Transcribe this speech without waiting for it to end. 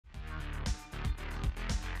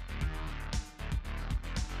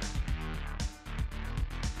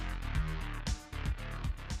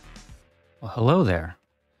Well, hello there.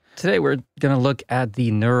 Today we're going to look at the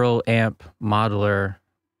Neural Amp modeler.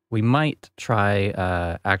 We might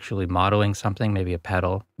try actually modeling something, maybe a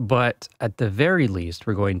pedal, but at the very least,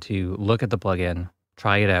 we're going to look at the plugin,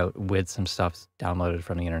 try it out with some stuff downloaded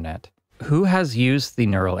from the internet. Who has used the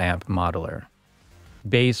Neural Amp modeler?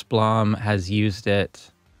 Bass Blom has used it.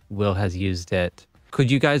 Will has used it. Could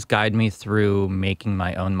you guys guide me through making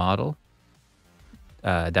my own model?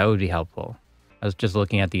 That would be helpful. I was just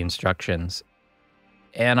looking at the instructions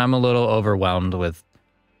and I'm a little overwhelmed with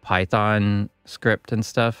Python script and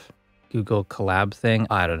stuff. Google Collab thing.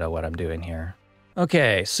 I don't know what I'm doing here.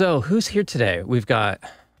 Okay, so who's here today? We've got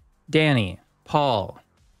Danny, Paul,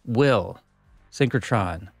 Will,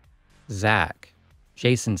 Synchrotron, Zach,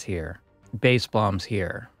 Jason's here, Bass Blom's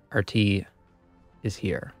here, RT is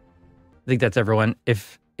here. I think that's everyone.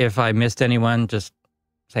 If I missed anyone, just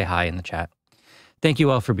say hi in the chat. Thank you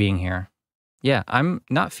all for being here. Yeah, I'm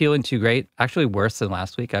not feeling too great. Actually worse than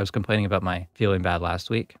last week. I was complaining about my feeling bad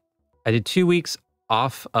last week. I did 2 weeks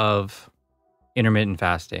off of intermittent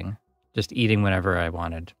fasting, just eating whenever I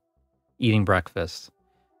wanted, eating breakfast.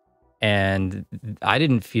 And I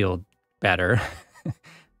didn't feel better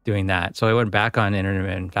doing that. So I went back on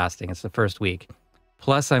intermittent fasting. It's the first week.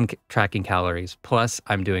 Plus I'm tracking calories. Plus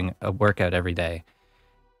I'm doing a workout every day.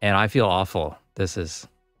 And I feel awful. This is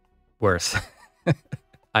worse.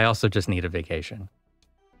 I also just need a vacation.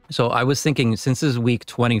 So I was thinking, since this is week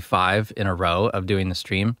 25 in a row of doing the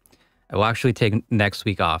stream, I will actually take next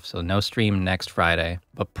week off. So no stream next Friday,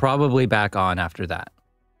 but probably back on after that.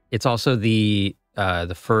 It's also the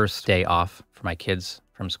first day off for my kids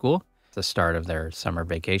from school. It's the start of their summer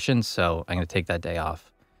vacation. So I'm going to take that day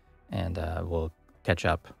off and we'll catch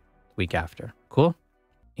up week after. Cool.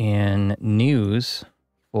 In news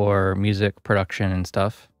for music production and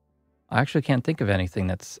stuff, I actually can't think of anything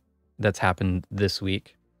that's happened this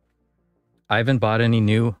week. I haven't bought any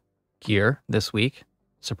new gear this week,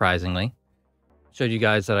 surprisingly. Showed you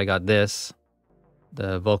guys that I got this,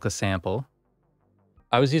 the Volca sample.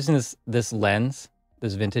 I was using this lens,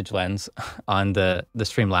 this vintage lens, on the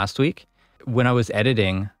stream last week. When I was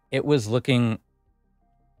editing, it was looking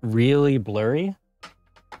really blurry,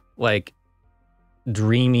 like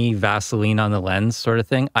dreamy Vaseline on the lens sort of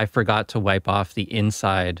thing. I forgot to wipe off the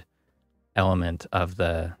inside element of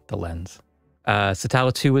the lens.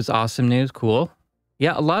 Satella 2 was awesome news. Cool.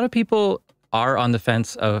 Yeah, a lot of people are on the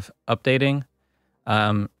fence of updating.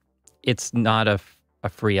 It's not a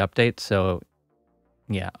free update, so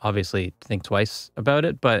yeah, obviously think twice about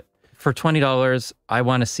it. But for $20, I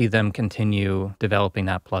want to see them continue developing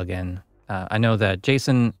that plugin. I know that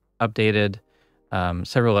Jason updated,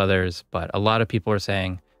 several others, but a lot of people are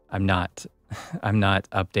saying I'm not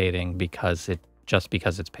updating because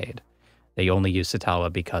it's paid. They only use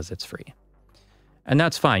Satella because it's free. And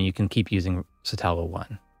that's fine. You can keep using Satella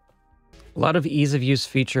 1. A lot of ease of use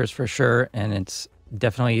features for sure, and it's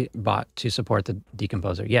definitely bought to support the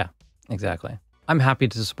decomposer. Yeah, exactly. I'm happy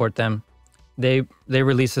to support them. They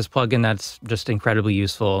released this plugin that's just incredibly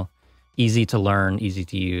useful, easy to learn, easy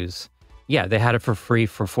to use. Yeah, they had it for free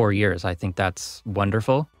for 4 years. I think that's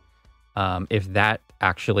wonderful. If that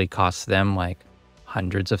actually costs them like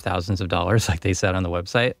hundreds of thousands of dollars, like they said on the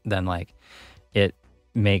website, then like it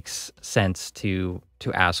makes sense to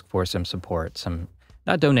ask for some support, some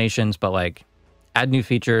not donations, but like add new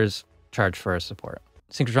features, charge for support.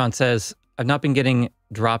 Synchrotron says, I've not been getting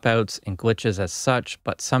dropouts and glitches as such,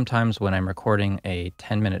 but sometimes when I'm recording a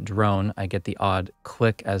 10-minute drone, I get the odd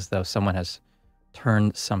click as though someone has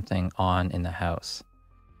turned something on in the house.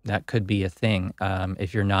 That could be a thing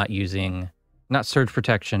if you're not using, not surge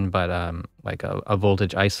protection, but like a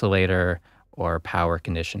voltage isolator or power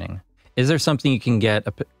conditioning. Is there something you can get,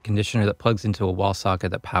 a conditioner that plugs into a wall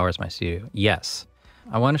socket that powers my studio? Yes.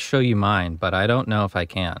 I want to show you mine, but I don't know if I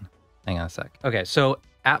can. Hang on a sec. Okay, so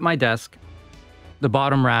at my desk, the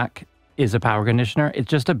bottom rack is a power conditioner. It's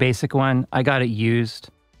just a basic one. I got it used.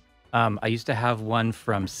 I used to have one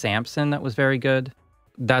from Samson that was very good.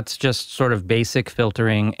 That's just sort of basic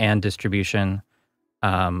filtering and distribution.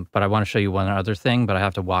 But I want to show you one other thing, but I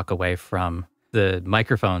have to walk away from the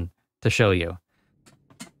microphone to show you.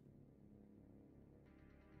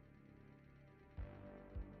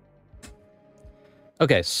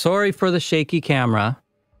 Okay, sorry for the shaky camera.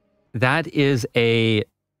 That is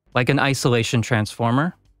like an isolation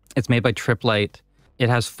transformer. It's made by Triplite. It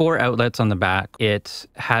has 4 outlets on the back. It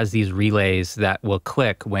has these relays that will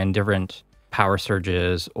click when different power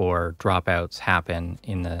surges or dropouts happen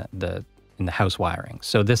in the house wiring.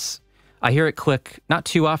 So this, I hear it click not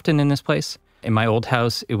too often in this place. In my old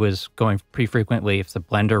house, it was going pretty frequently. If the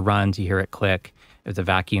blender runs, you hear it click. If the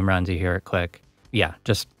vacuum runs, you hear it click. yeah,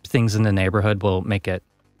 just things in the neighborhood will make it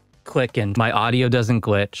click, and my audio doesn't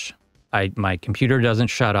glitch. My computer doesn't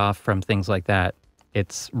shut off from things like that.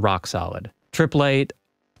 It's rock solid. 888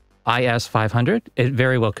 IS 500, it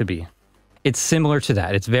very well could be. It's similar to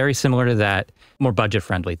that. It's very similar to that, more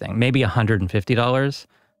budget-friendly thing. Maybe $150.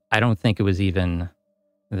 I don't think it was even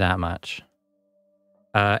that much.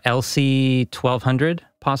 LC 1200,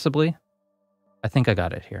 possibly. I think I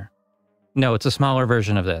got it here. No, it's a smaller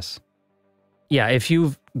version of this. Yeah, if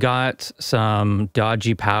you've got some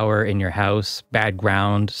dodgy power in your house, bad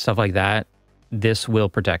ground, stuff like that, this will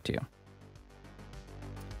protect you.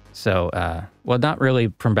 So, well, not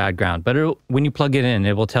really from bad ground, but when you plug it in,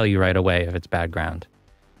 it will tell you right away if it's bad ground.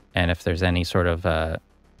 And if there's any sort of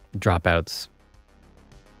dropouts,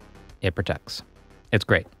 it protects. It's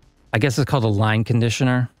great. I guess it's called a line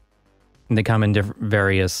conditioner. And they come in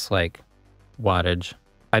various, like, wattage.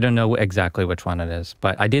 I don't know exactly which one it is,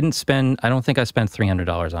 but I don't think I spent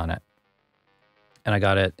 $300 on it. And I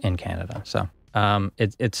got it in Canada. So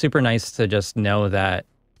it's super nice to just know that,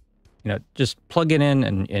 just plug it in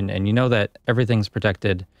and you know that everything's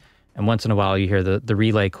protected. And once in a while you hear the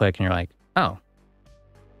relay click and you're like, oh,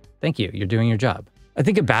 thank you. You're doing your job. I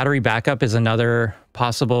think a battery backup is another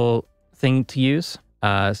possible thing to use.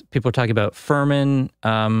 People are talking about Furman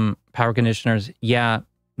power conditioners. Yeah.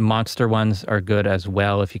 Monster ones are good as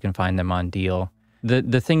well if you can find them on deal.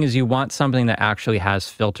 The thing is, you want something that actually has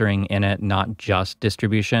filtering in it, not just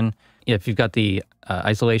distribution. If you've got the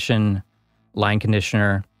isolation line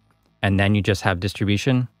conditioner and then you just have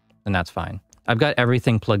distribution, then that's fine. I've got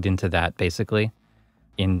everything plugged into that basically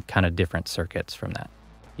in kind of different circuits from that.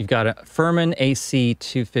 You've got a Furman AC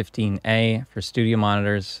 215A for studio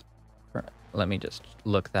monitors. Let me just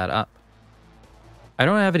look that up. I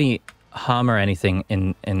don't have any hum or anything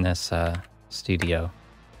in this studio,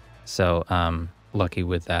 so lucky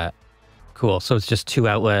with that. Cool. So it's just 2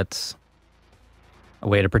 outlets, a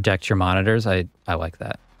way to protect your monitors. I like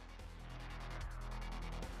that.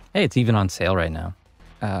 Hey, it's even on sale right now.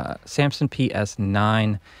 Samson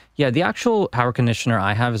PS9. Yeah, the actual power conditioner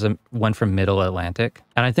I have is one from Middle Atlantic,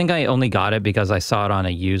 and I think I only got it because I saw it on a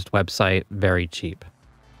used website very cheap.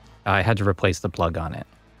 I had to replace the plug on it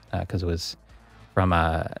because it was from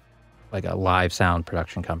like a live sound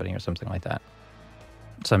production company or something like that.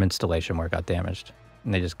 Some installation where it got damaged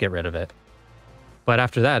and they just get rid of it. But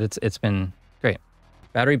after that, it's been great.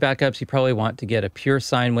 Battery backups, you probably want to get a pure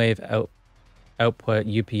sine wave output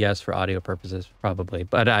UPS for audio purposes, probably,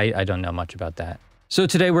 but I don't know much about that. So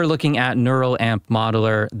today we're looking at Neural Amp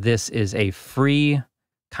Modeler. This is a free,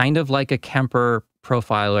 kind of like a Kemper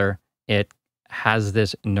profiler. It has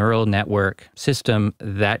this neural network system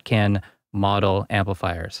that can model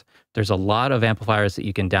amplifiers. There's a lot of amplifiers that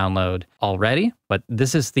you can download already, but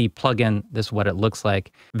this is the plugin. This is what it looks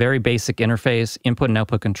like. Very basic interface, input and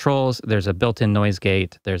output controls. There's a built-in noise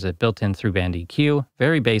gate. There's a built-in through-band EQ.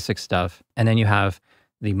 Very basic stuff. And then you have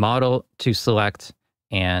the model to select,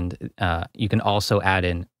 and you can also add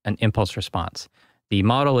in an impulse response. The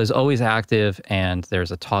model is always active, and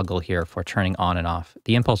there's a toggle here for turning on and off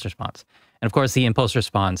the impulse response. And of course, the impulse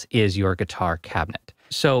response is your guitar cabinet.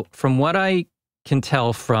 So from what I can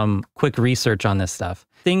tell from quick research on this stuff,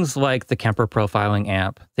 things like the Kemper profiling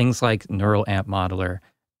amp, things like Neural Amp Modeler,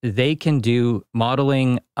 they can do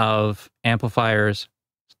modeling of amplifiers,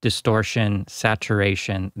 distortion,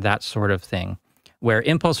 saturation, that sort of thing, where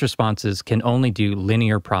impulse responses can only do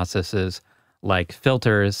linear processes like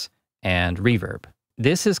filters and reverb.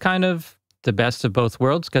 This is kind of the best of both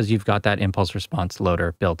worlds because you've got that impulse response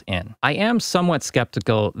loader built in. I am somewhat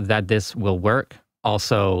skeptical that this will work.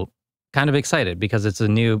 Also, kind of excited because it's a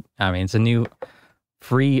new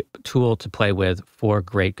free tool to play with for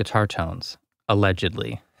great guitar tones,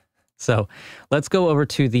 allegedly. So let's go over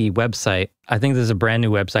to the website. I think this is a brand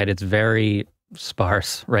new website. It's very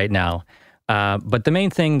sparse right now. But the main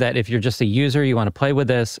thing that if you're just a user, you want to play with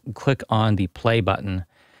this, click on the play button,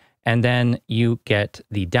 and then you get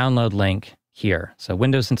the download link here. So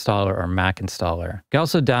Windows installer or Mac installer. You can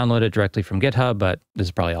also download it directly from GitHub, but this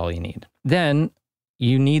is probably all you need. Then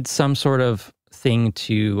you need some sort of thing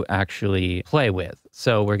to actually play with.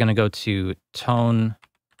 So we're going to go to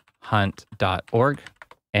tonehunt.org.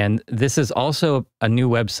 And this is also a new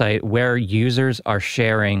website where users are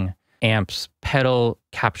sharing amps, pedal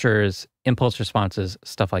captures, impulse responses,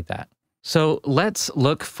 stuff like that. So let's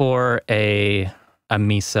look for a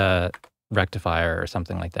Mesa rectifier or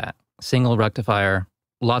something like that. Single rectifier.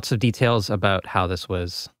 Lots of details about how this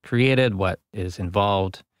was created, what is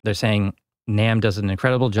involved. They're saying NAMM does an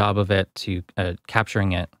incredible job of it to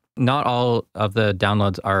capturing it. Not all of the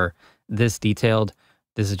downloads are this detailed.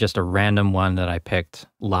 This is just a random one that I picked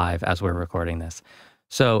live as we're recording this.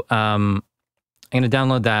 So I'm going to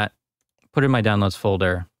download that, put it in my downloads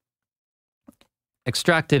folder,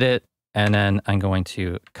 extracted it, and then I'm going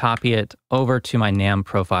to copy it over to my NAMM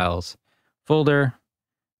profiles folder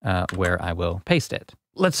where I will paste it.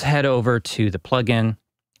 Let's head over to the plugin.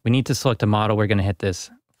 We need to select a model. We're going to hit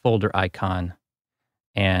this folder icon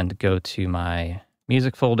and go to my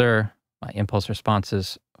music folder, my impulse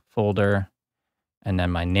responses folder, and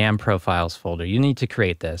then my NAMM profiles folder. You need to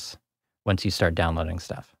create this once you start downloading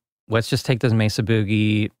stuff. Let's just take this Mesa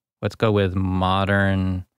Boogie. Let's go with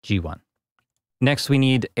modern G1. Next, we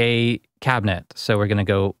need a cabinet. So we're going to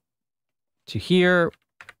go to here,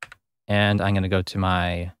 and I'm going to go to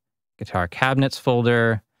my guitar cabinets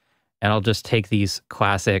folder, and I'll just take these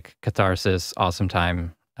classic Catharsis Awesome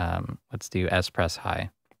Time. Let's do S press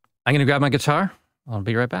high. I'm going to grab my guitar. I'll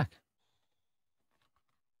be right back.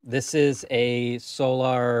 This is a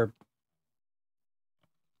Solar,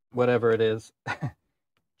 whatever it is,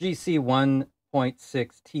 GC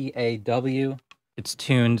 1.6 TAW. It's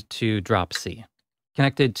tuned to drop C.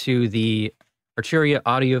 Connected to the Arturia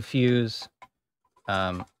audio fuse,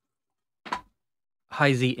 high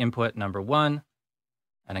Z input number 1,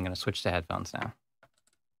 and I'm going to switch to headphones now.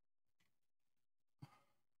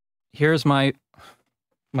 Here's my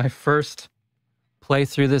first play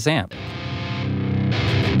through this amp.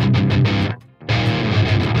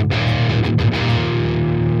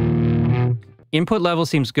 Input level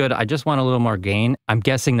seems good. I just want a little more gain. I'm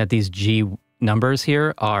guessing that these G numbers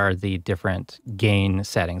here are the different gain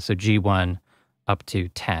settings. So G1 up to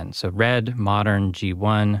 10. So red, modern,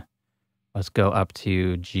 G1. Let's go up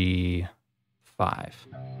to G5.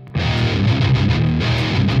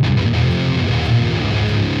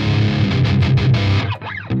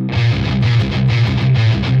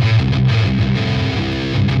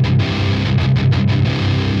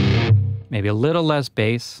 Maybe a little less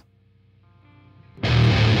bass.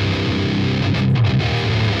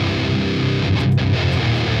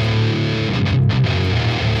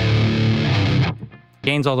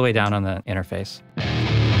 Gains all the way down on the interface.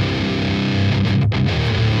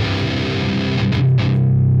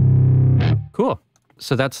 Cool.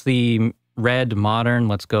 So that's the red modern.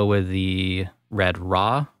 Let's go with the red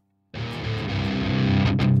raw.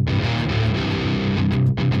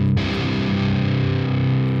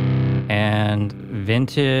 And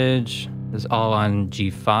vintage is all on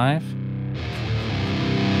G5.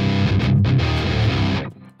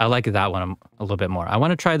 I like that one a little bit more. I want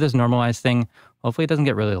to try this normalized thing. Hopefully it doesn't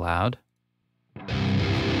get really loud.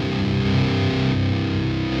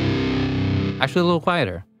 Actually a little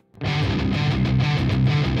quieter.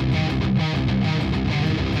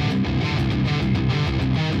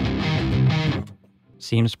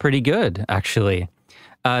 Seems pretty good, actually.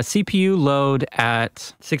 CPU load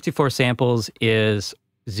at 64 samples is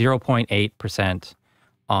 0.8%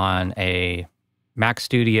 on a Mac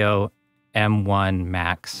Studio M1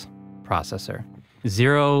 Max processor.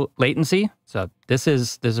 Zero latency, so this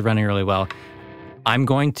is running really well. I'm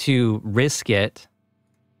going to risk it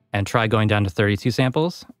and try going down to 32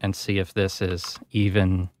 samples and see if this is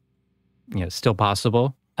even, still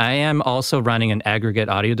possible. I am also running an aggregate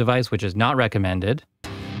audio device, which is not recommended.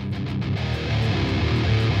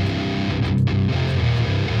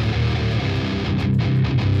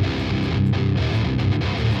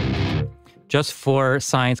 Just for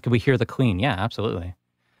science, could we hear the clean? Yeah, absolutely.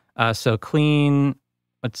 So clean,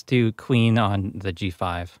 let's do clean on the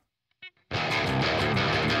G5.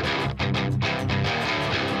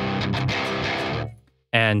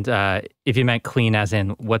 And if you meant clean as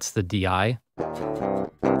in, what's the DI?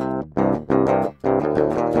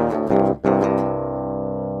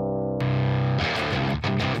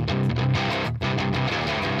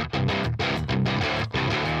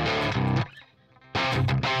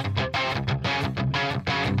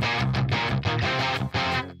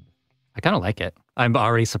 I kind of like it. I'm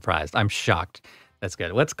already surprised. I'm shocked. That's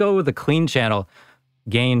good. Let's go with the clean channel,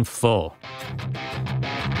 gain full.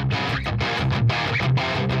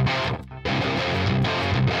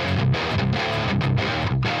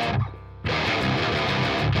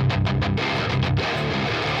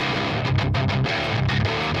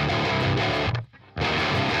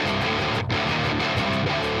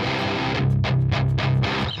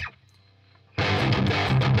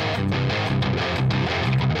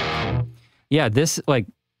 Yeah, this like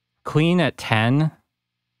clean at 10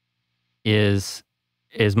 is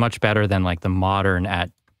much better than like the modern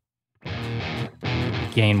at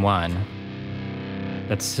gain 1.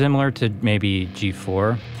 That's similar to maybe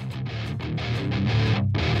G4.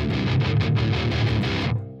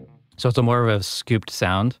 So it's a more of a scooped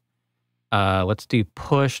sound. Let's do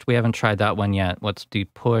pushed. We haven't tried that one yet. Let's do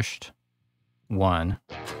pushed 1.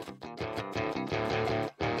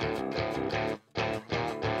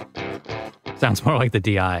 Sounds more like the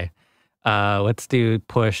DI. Let's do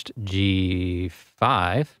pushed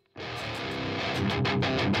G5.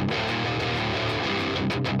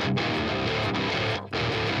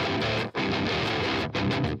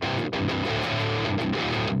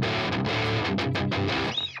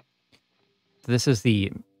 This is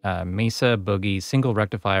the Mesa Boogie Single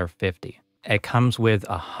Rectifier 50. It comes with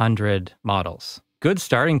 100 models. Good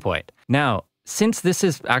starting point. Now, since this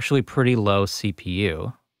is actually pretty low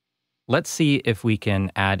CPU, let's see if we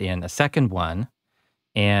can add in a second one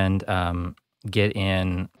and get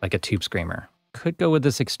in like a Tubescreamer. Could go with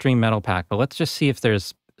this extreme metal pack, but let's just see if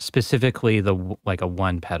there's specifically like a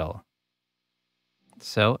 1 pedal.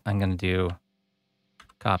 So I'm gonna do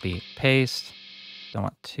copy, paste. Don't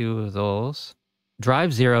want 2 of those.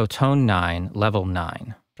 Drive 0, tone 9, level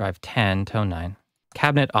 9. Drive 10, tone 9.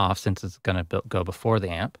 Cabinet off since it's gonna go before the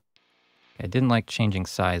amp. I didn't like changing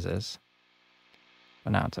sizes,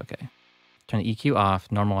 but now it's okay. Turn the EQ off,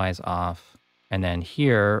 normalize off, and then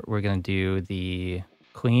here we're gonna do the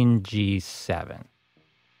clean G7.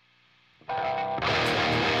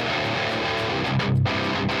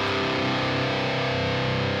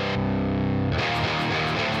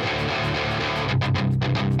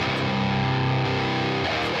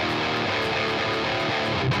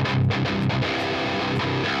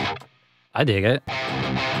 I dig it.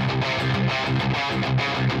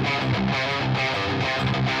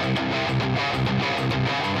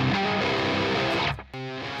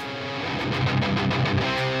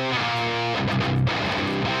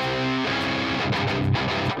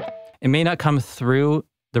 It may not come through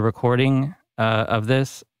the recording of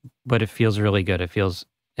this, but it feels really good.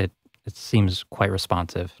 It seems quite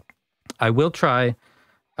responsive. I will try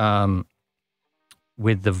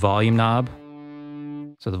with the volume knob.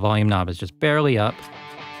 So the volume knob is just barely up.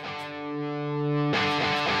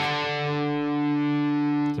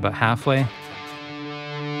 It's about halfway.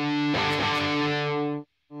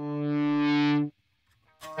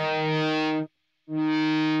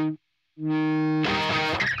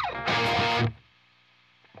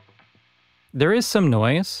 There is some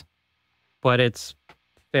noise, but it's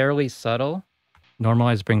fairly subtle.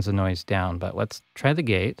 Normalize brings the noise down, but let's try the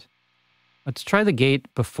gate. Let's try the gate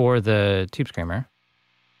before the Tubescreamer.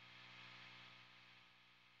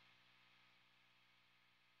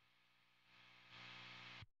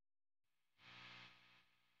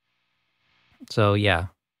 So yeah,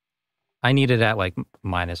 I need it at like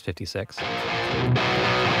minus 56.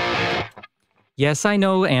 Yes, I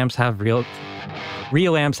know amps have real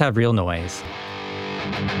amps have real noise.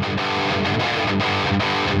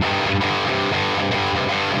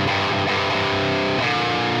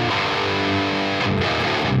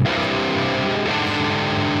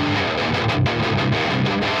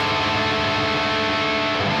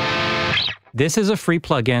 This is a free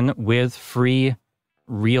plugin with free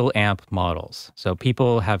real amp models. So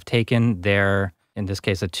people have taken their, in this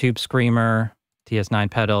case, a Tubescreamer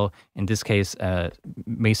TS9 pedal, in this case, a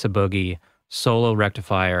Mesa Boogie solo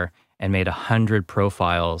rectifier, and made 100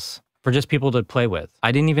 profiles for just people to play with.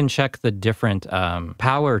 I didn't even check the different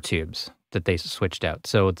power tubes that they switched out.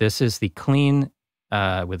 So this is the clean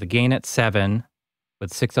with the gain at 7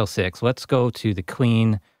 with 6L6. Let's go to the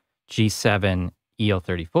clean G7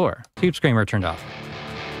 EL34. Tubescreamer turned off.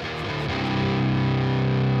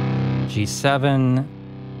 G7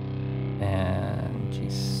 and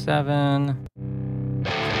G7.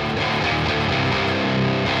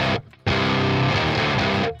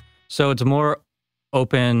 So it's more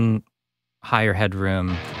open, higher headroom,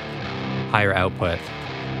 higher output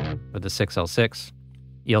with the 6L6.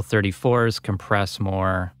 EL34s compress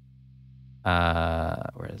more.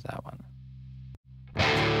 Where is that one?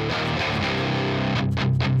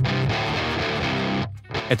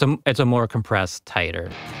 It's a more compressed,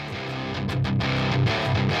 tighter.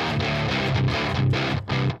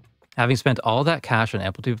 Having spent all that cash on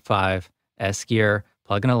Amplitude 5, S-Gear,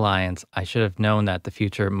 Plugin Alliance, I should have known that the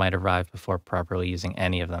future might arrive before properly using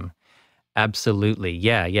any of them. Absolutely.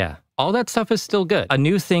 Yeah. All that stuff is still good. A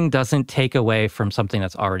new thing doesn't take away from something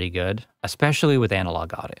that's already good, especially with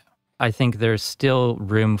analog audio. I think there's still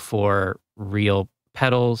room for real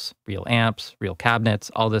pedals, real amps, real cabinets,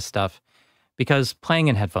 all this stuff, because playing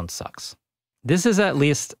in headphones sucks. This is at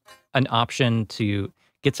least an option to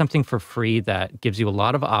get something for free that gives you a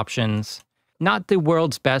lot of options. Not the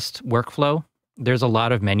world's best workflow. There's a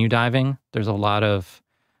lot of menu diving. There's a lot of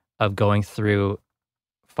going through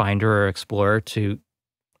Finder or Explorer to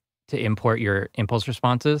import your impulse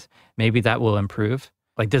responses. Maybe that will improve.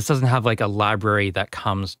 Like this doesn't have like a library that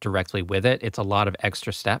comes directly with it. It's a lot of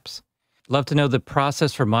extra steps. Love to know the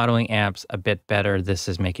process for modeling amps a bit better. This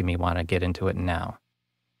is making me want to get into it now.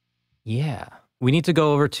 Yeah. We need to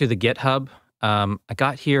go over to the GitHub. I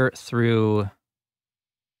got here through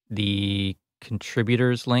the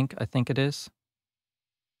contributors link, I think it is.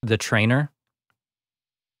 The trainer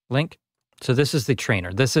link. So this is the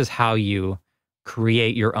trainer. This is how you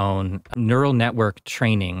create your own neural network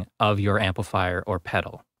training of your amplifier or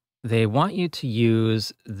pedal. They want you to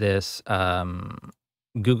use this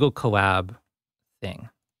Google Colab thing,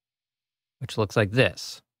 which looks like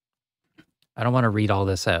this. I don't want to read all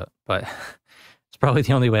this out, but it's probably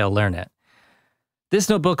the only way I'll learn it. This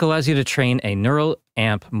notebook allows you to train a neural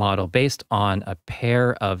amp model based on a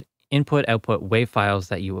pair of input-output wave files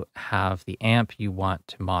that you have the amp you want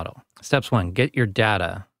to model. Steps 1, get your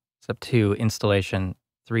data. Step 2, installation.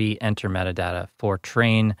 3, enter metadata. 4,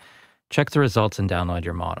 train. Check the results and download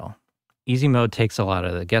your model. Easy mode takes a lot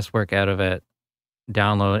of the guesswork out of it.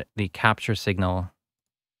 Download the capture signal.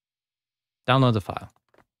 Download the file.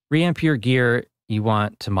 Reamp your gear you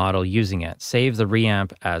want to model using it. Save the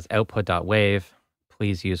reamp as output.wav.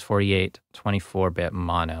 Please use 48, 24-bit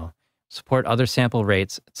mono. Support other sample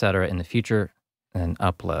rates, etc. in the future, and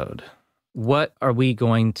upload. What are we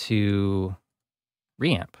going to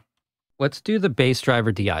reamp? Let's do the bass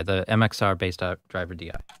driver DI, the MXR bass driver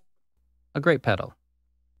DI. A great pedal.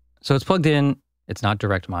 So it's plugged in. It's not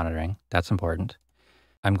direct monitoring. That's important.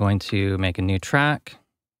 I'm going to make a new track.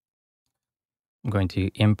 I'm going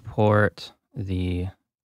to import the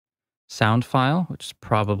sound file, which is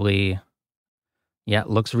probably, yeah, it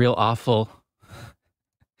looks real awful.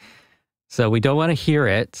 So we don't want to hear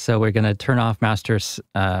it. So we're going to turn off master send.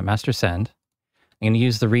 I'm going to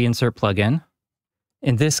use the reinsert plugin.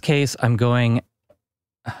 In this case, I'm going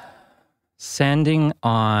sending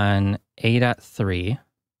on A.3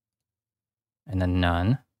 and then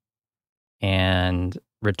none, and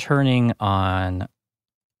returning on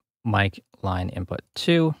mic line input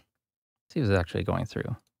 2. Let's see if it's actually going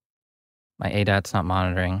through. My ADAT's not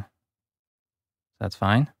monitoring. That's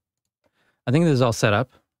fine. I think this is all set up.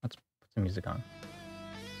 Let's put the music on.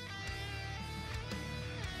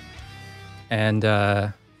 And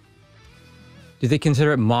do they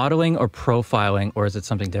consider it modeling or profiling, or is it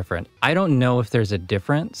something different? I don't know if there's a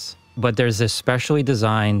difference, but there's this specially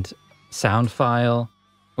designed sound file.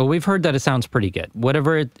 Well, we've heard that it sounds pretty good.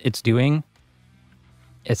 Whatever it's doing,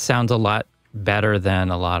 it sounds a lot better than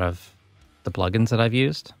a lot of the plugins that I've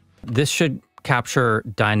used. This should capture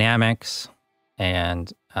dynamics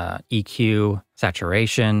and EQ,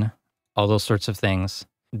 saturation, all those sorts of things.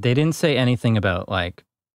 They didn't say anything about like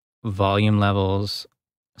volume levels,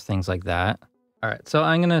 things like that. All right, so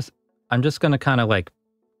I'm just gonna kind of like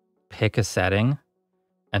pick a setting,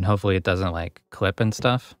 and hopefully it doesn't like clip and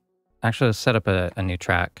stuff. Actually, let's set up a new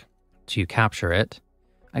track to capture it.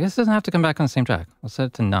 I guess it doesn't have to come back on the same track. We'll set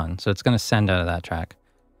it to none. So it's gonna send out of that track,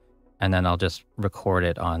 and then I'll just record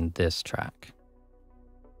it on this track.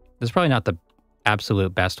 This is probably not the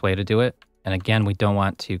absolute best way to do it. And again, we don't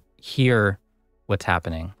want to hear what's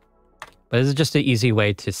happening. But this is just an easy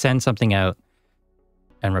way to send something out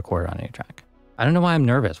and record it on a new track. I don't know why I'm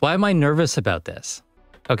nervous. Why am I nervous about this?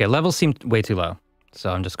 Okay, levels seem way too low. So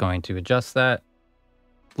I'm just going to adjust that.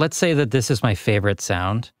 Let's say that this is my favorite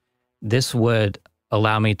sound. This would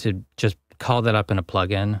allow me to just call that up in a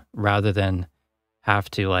plugin rather than have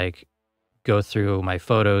to like go through my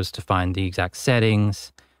photos to find the exact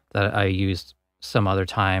settings that I used some other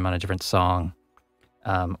time on a different song,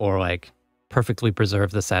 or like perfectly preserve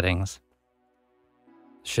the settings.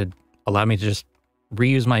 Should allow me to just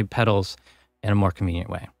reuse my pedals in a more convenient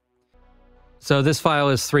way. So this file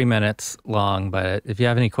is 3 minutes long, but if you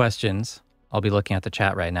have any questions, I'll be looking at the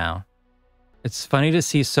chat right now. It's funny to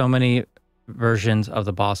see so many versions of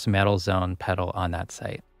the Boss Metal Zone pedal on that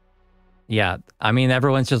site. Yeah, I mean,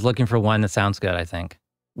 everyone's just looking for one that sounds good, I think.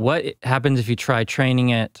 What happens if you try training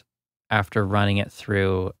it after running it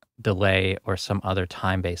through delay or some other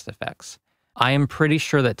time-based effects? I am pretty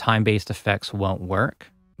sure that time-based effects won't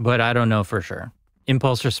work, but I don't know for sure.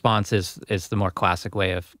 Impulse response is the more classic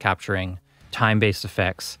way of capturing time-based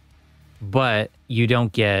effects, but you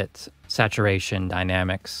don't get saturation,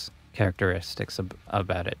 dynamics, characteristics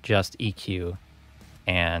about it, just EQ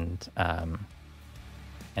and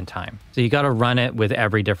time. So you got to run it with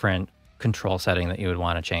every different control setting that you would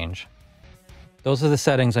want to change. Those are the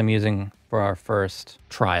settings I'm using for our first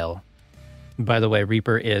trial. By the way,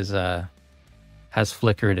 Reaper has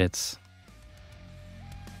flickered its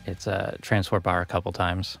transport bar a couple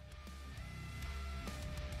times.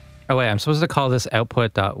 Oh wait, I'm supposed to call this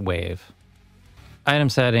output.wav. item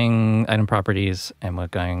setting, item properties, and we're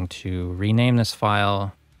going to rename this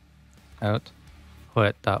file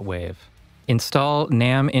output.wave. Install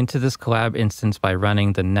NAM into this collab instance by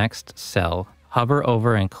running the next cell. Hover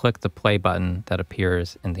over and click the play button that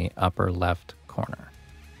appears in the upper left corner.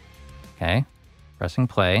 Okay, pressing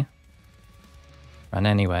play. Run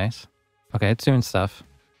anyways. Okay, it's doing stuff.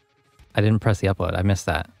 I didn't press the upload. I missed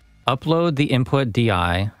that. Upload the input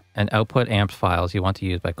DI and output amp files you want to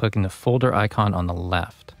use by clicking the folder icon on the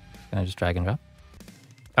left. Can I just drag and drop?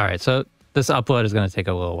 All right, so this upload is going to take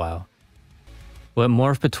a little while. Will it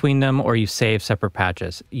morph between them or you save separate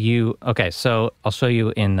patches? Okay, so I'll show you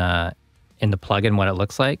in the plugin what it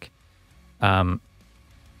looks like. So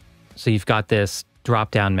you've got this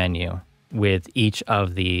drop-down menu with each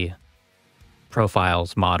of the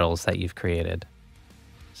profiles models that you've created.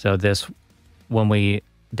 So this, when we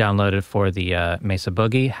downloaded for the Mesa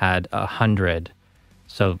Boogie, had 100.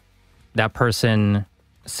 So that person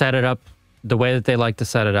set it up the way that they like to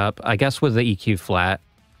set it up, I guess with the EQ flat,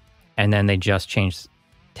 and then they just changed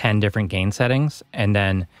 10 different gain settings. And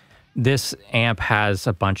then this amp has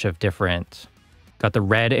a bunch of different, got the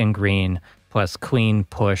red and green, plus clean,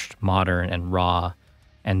 pushed, modern, and raw,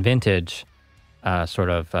 and vintage sort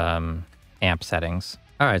of amp settings.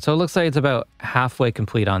 All right, so it looks like it's about halfway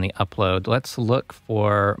complete on the upload. Let's look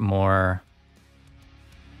for more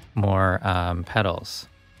pedals.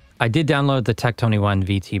 I did download the Tech21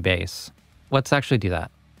 VT bass. Let's actually do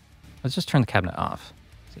that. Let's just turn the cabinet off.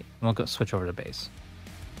 See, we'll go switch over to bass.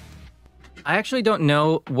 I actually don't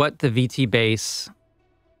know what the VT bass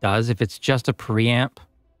does, if it's just a preamp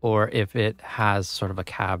or if it has sort of a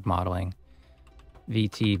cab modeling.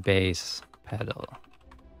 VT bass pedal.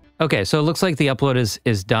 Okay, so it looks like the upload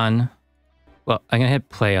is done. Well, I'm gonna hit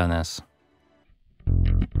play on this.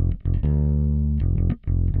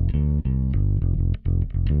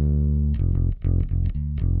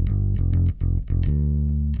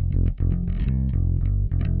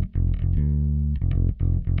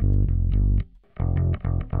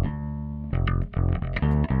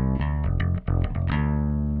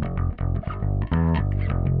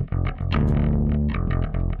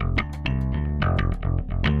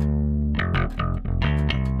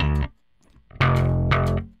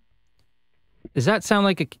 Does that sound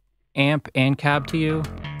like an amp and cab to you?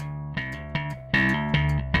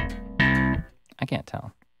 I can't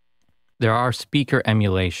tell. There are speaker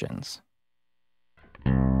emulations.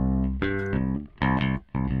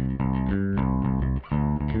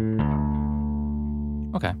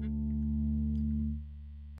 Okay.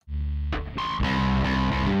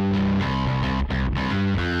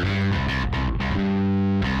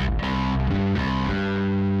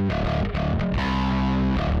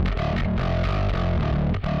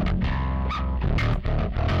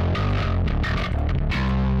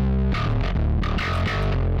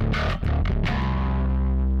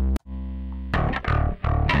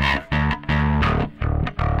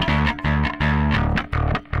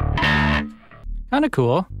 Kind of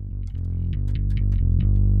cool.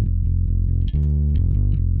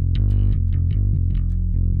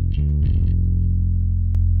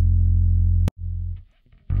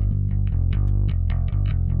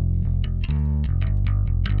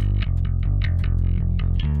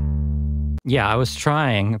 Yeah, I was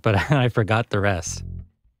trying, but I forgot the rest.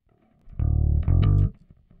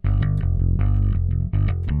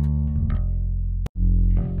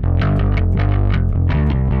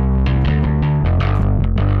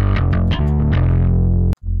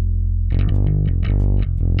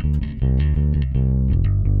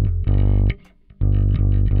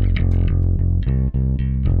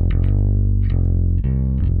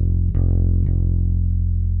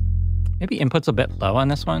 Maybe input's a bit low on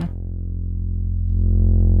this one.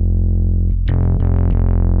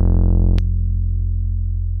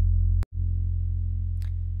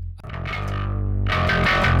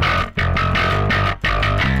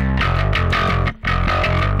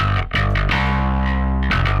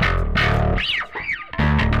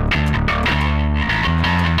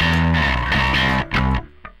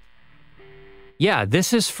 Yeah,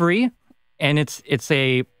 this is free, and it's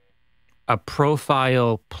a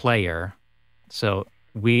profile player. So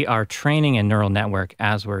we are training a neural network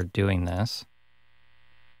as we're doing this.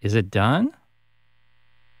 Is it done?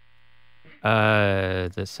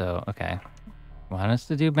 Okay. Want us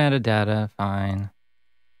to do metadata, fine.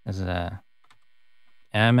 This is a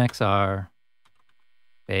MXR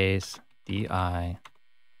base DI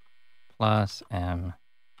plus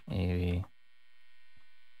M80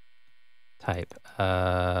 type.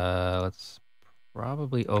 Let's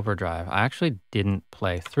probably overdrive. I actually didn't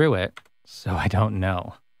play through it, so I don't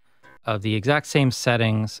know. Of the exact same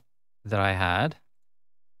settings that I had,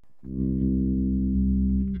 Did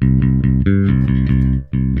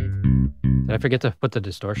I forget to put the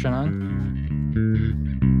distortion on?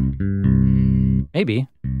 Maybe.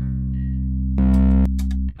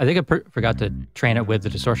 I think I forgot to train it with the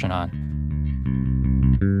distortion on.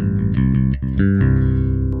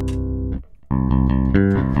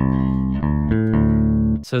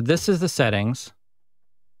 So this is the settings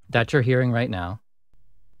that you're hearing right now,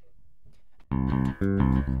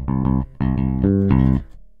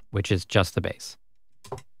 which is just the bass.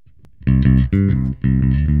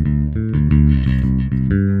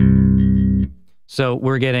 So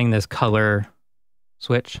we're getting this color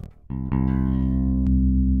switch.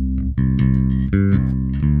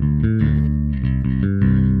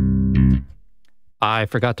 I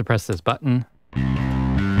forgot to press this button.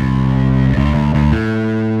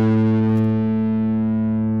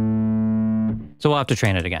 So we'll have to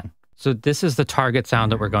train it again. So this is the target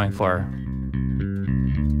sound that we're going for.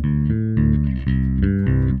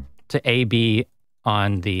 To A/B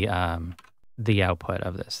on the output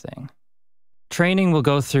of this thing. Training will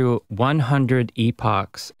go through 100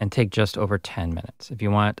 epochs and take just over 10 minutes. If you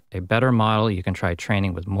want a better model, you can try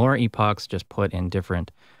training with more epochs. Just put in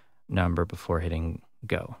different number before hitting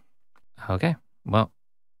go. Okay, well,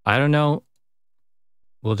 I don't know.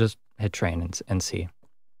 We'll just hit train and see.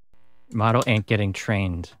 Model ain't getting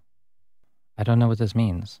trained. I don't know what this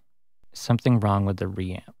means. Something wrong with the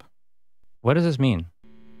reamp. What does this mean?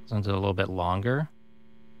 Sounds a little bit longer.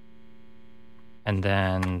 And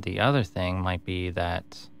then the other thing might be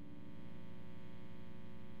that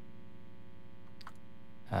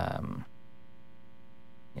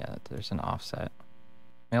yeah, there's an offset.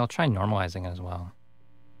 Maybe I'll try normalizing it as well.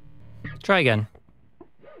 Try again.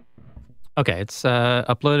 Okay, it's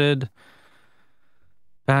uploaded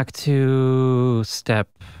back to step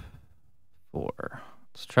 4.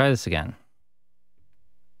 Let's try this again.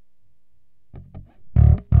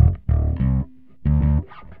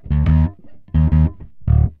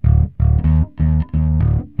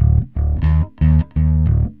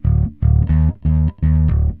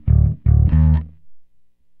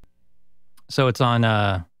 So it's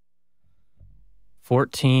on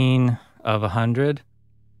 14 of 100.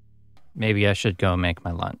 Maybe I should go make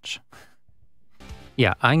my lunch.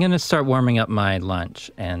 Yeah, I'm going to start warming up my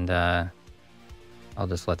lunch, and I'll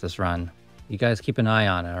just let this run. You guys keep an eye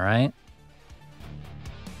on it, all right?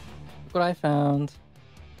 Look what I found.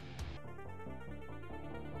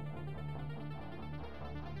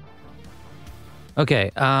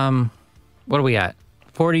 Okay, what are we at?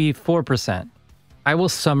 44%. I will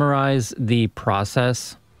summarize the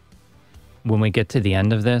process when we get to the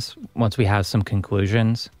end of this. Once we have some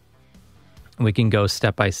conclusions, we can go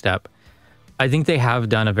step by step. I think they have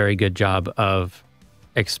done a very good job of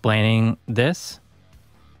explaining this,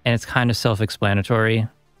 and it's kind of self-explanatory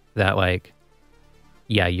that, like,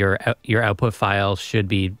 yeah, your output file should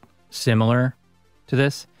be similar to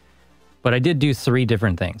this. But I did do 3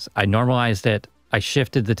 different things. I normalized it, I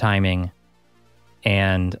shifted the timing,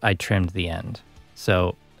 and I trimmed the end.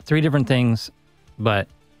 So 3 different things, but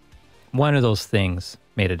one of those things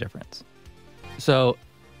made a difference. So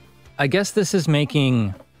I guess this is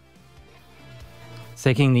taking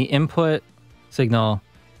the input signal,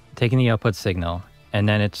 taking the output signal, and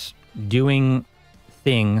then it's doing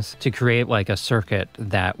things to create like a circuit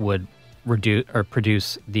that would reduce or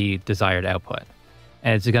produce the desired output.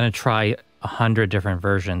 And it's going to try 100 different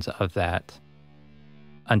versions of that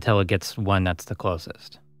until it gets one that's the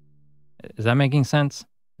closest. Is that making sense?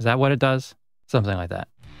 Is that what it does? Something like that.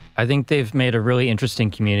 I think they've made a really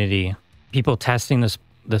interesting community. People testing this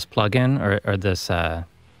plugin or this the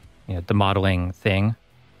modeling thing.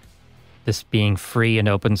 This being free and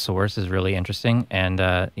open source is really interesting. And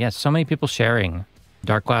yeah, so many people sharing.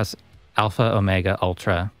 Darkglass Alpha Omega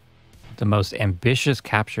Ultra, the most ambitious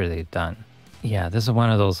capture they've done. Yeah, this is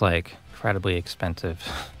one of those like incredibly expensive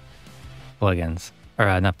plugins. Or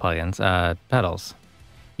not plugins, pedals.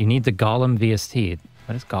 You need the Gollum VST.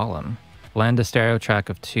 What is Gollum? Blend a stereo track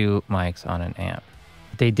of 2 mics on an amp.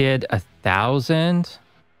 They did 1,000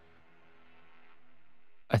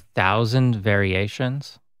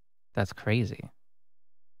 variations. That's crazy.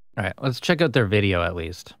 All right, let's check out their video at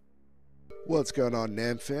least. What's going on,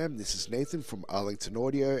 NAM fam? This is Nathan from Arlington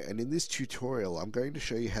Audio, and in this tutorial I'm going to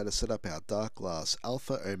show you how to set up our Darkglass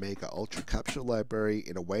Alpha Omega Ultra Capture library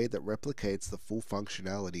in a way that replicates the full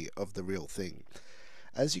functionality of the real thing.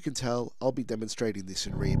 As you can tell, I'll be demonstrating this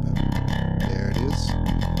in reverb. There it is.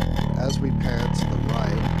 And as we pan to the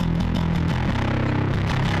right,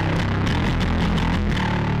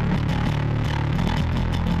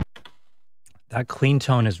 that clean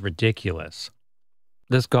tone is ridiculous.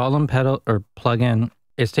 This Gollum pedal or plugin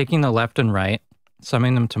It's taking the left and right,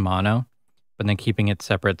 summing them to mono, but then keeping it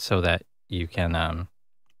separate so that you can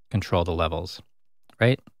control the levels,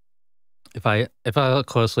 right? If I look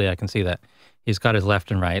closely, I can see that he's got his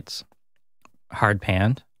left and rights hard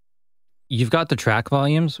panned. You've got the track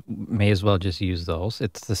volumes, may as well just use those.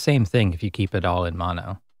 It's the same thing if you keep it all in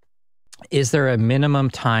mono. Is there a minimum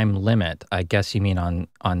time limit? I guess you mean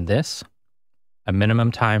on this? A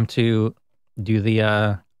minimum time to do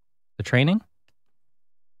the training?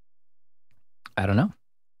 I don't know.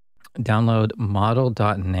 Download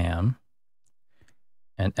model.nam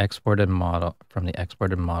and exported model from the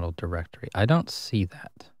exported model directory. I don't see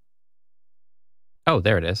that. Oh,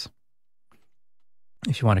 there it is.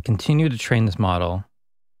 If you want to continue to train this model,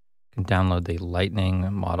 you can download the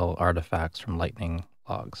Lightning model artifacts from Lightning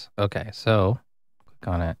logs. Okay, so click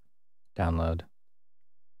on it, download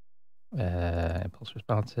impulse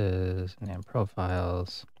responses, NAM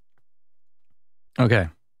profiles. Okay,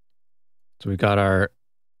 so we got our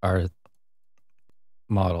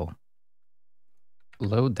model.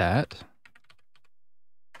 Load that.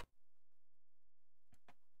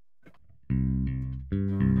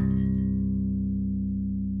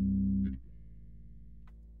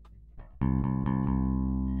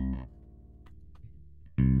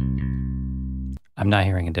 I'm not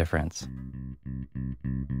hearing a difference.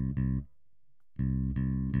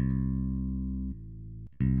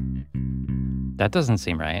 That doesn't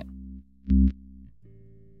seem right.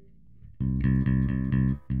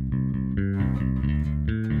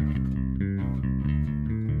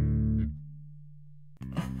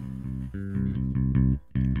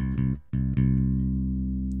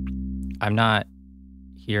 I'm not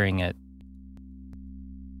hearing it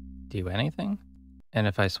do anything. And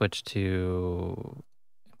if I switch to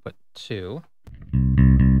input 2,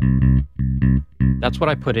 that's what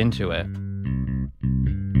I put into it.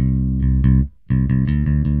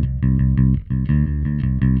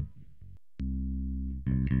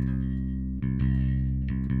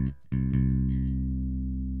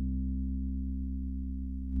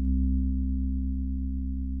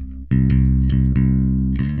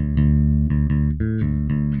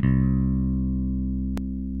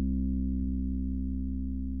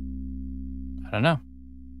 I don't know.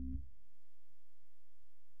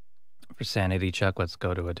 For sanity check, let's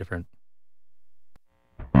go to a different.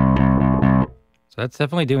 So that's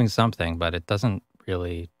definitely doing something, but it doesn't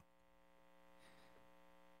really.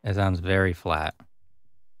 It sounds very flat.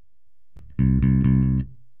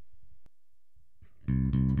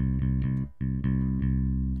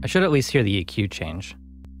 I should at least hear the EQ change,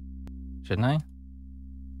 shouldn't I?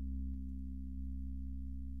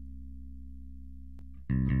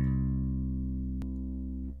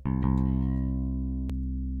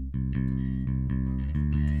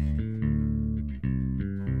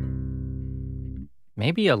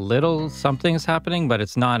 Maybe a little something's happening, but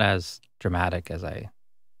it's not as dramatic as I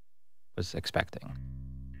was expecting.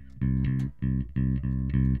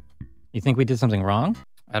 You think we did something wrong?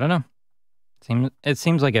 I don't know. It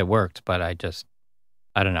seems like it worked, but I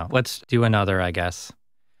don't know. Let's do another, I guess,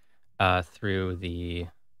 through the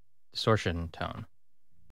distortion tone.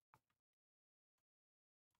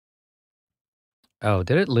 Oh,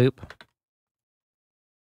 did it loop?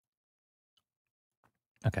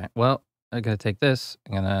 Okay, well, I'm going to take this.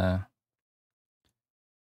 I'm going to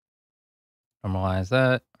normalize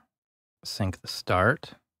that, sync the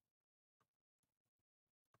start.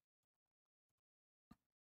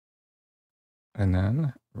 And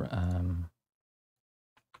then I'm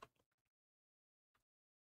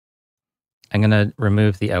going to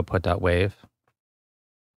remove the output.wave,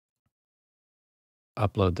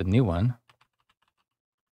 upload the new one.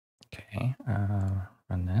 Okay,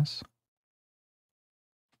 run this.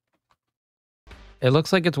 It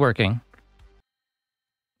looks like it's working.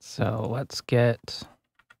 So let's get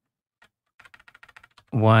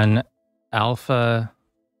one alpha,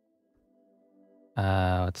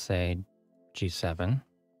 let's say G7.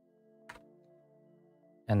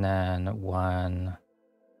 And then one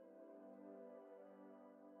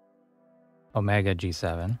Omega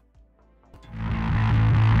G7.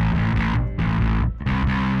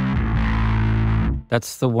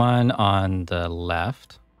 That's the one on the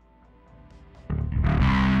left.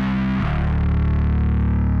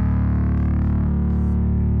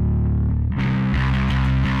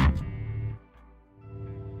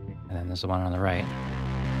 And then there's the one on the right.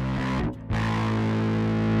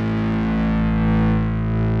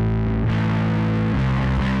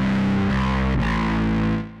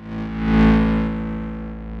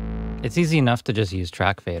 It's easy enough to just use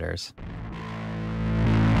track faders.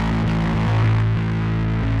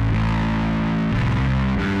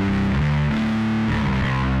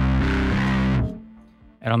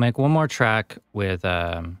 And I'll make one more track with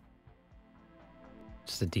just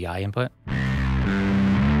the DI input.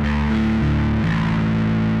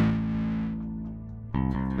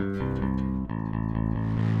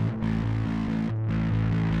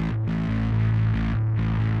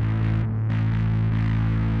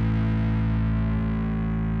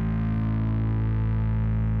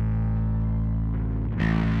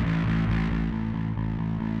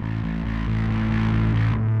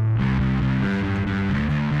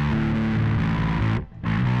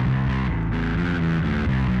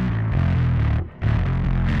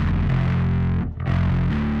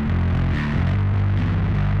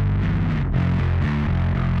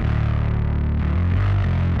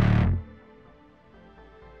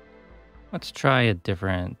 Let's try a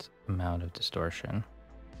different amount of distortion.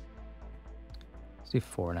 Let's do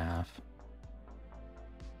 4.5.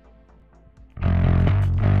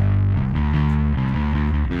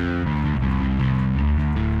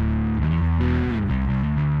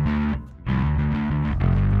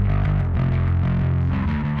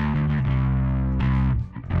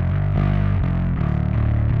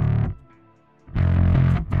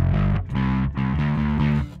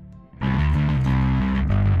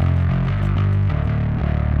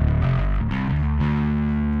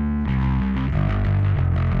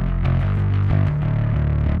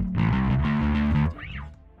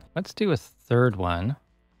 Let's do a third one,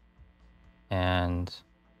 and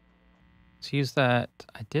let's use that.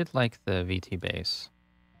 I did like the VT bass.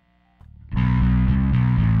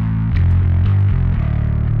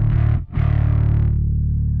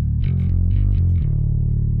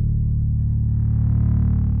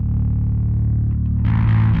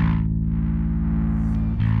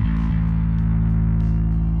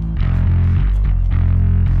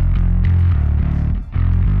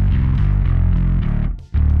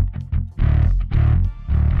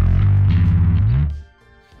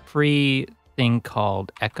 Free thing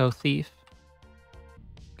called Echo Thief.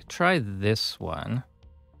 Could try this one.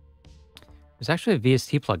 There's actually a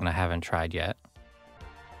VST plugin I haven't tried yet.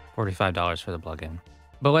 $45 for the plugin.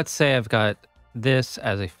 But let's say I've got this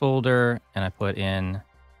as a folder and I put in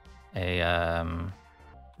a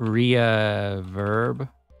reverb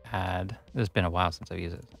add. It's been a while since I've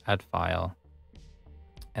used it. Add file.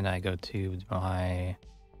 And I go to my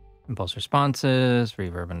impulse responses,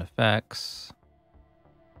 reverb and effects.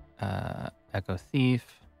 Echo Thief.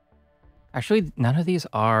 Actually, none of these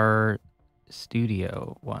are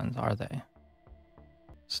studio ones, are they?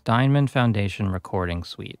 Steinman Foundation Recording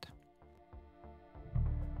Suite.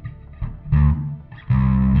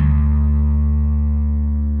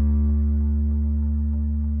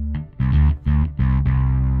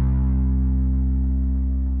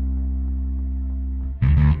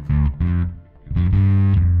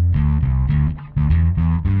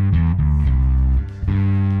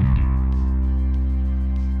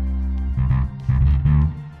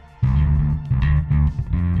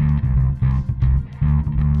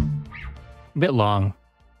 Bit long,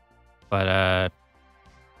 but I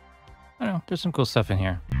don't know, there's some cool stuff in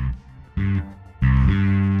here.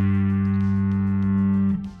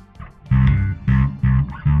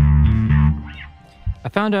 I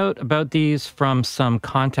found out about these from some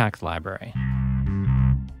contact library,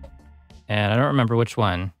 and I don't remember which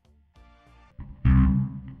one.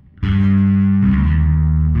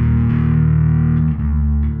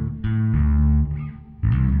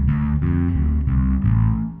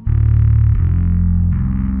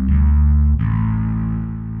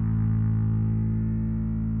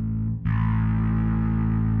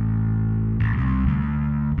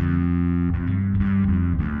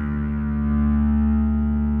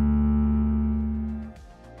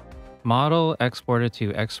 Model exported to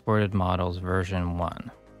exported models version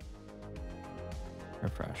 1.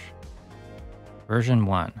 Refresh. Version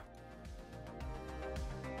 1.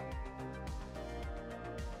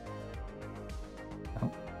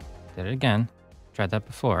 Oh, did it again. Tried that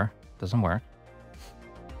before. Doesn't work.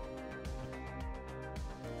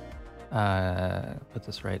 Put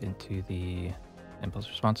this right into the impulse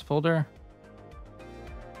response folder.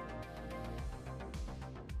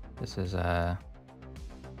 This is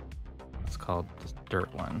it's called the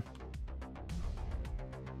dirt one.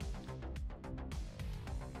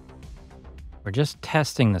 We're just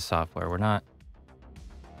testing the software. We're not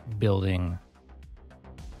building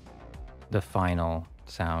the final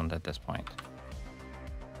sound at this point.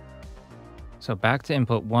 So back to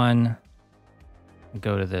input 1,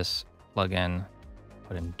 go to this plugin,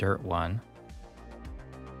 put in dirt 1.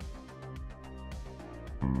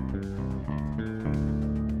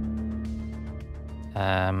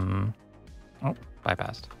 Oh,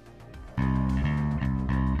 bypassed.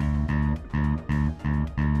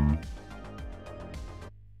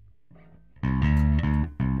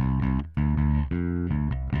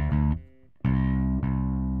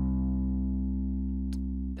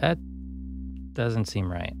 That doesn't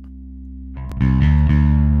seem right.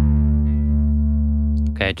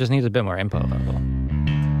 Okay, it just needs a bit more input level.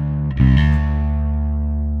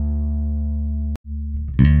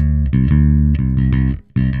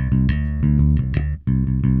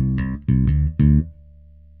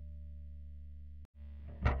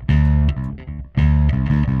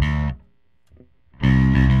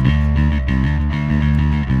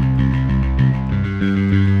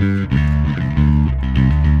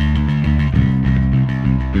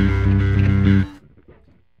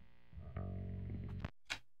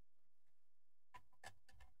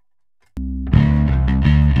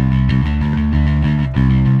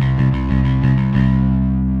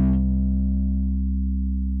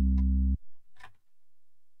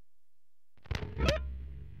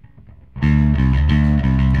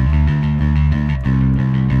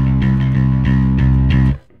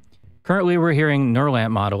 Currently, we're hearing neural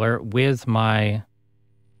amp modeler with my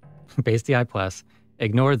Bass DI Plus.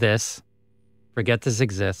 Ignore this. Forget this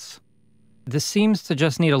exists. This seems to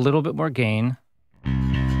just need a little bit more gain.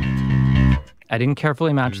 I didn't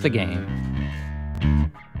carefully match the gain.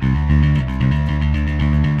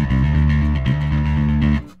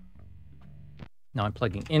 Now I'm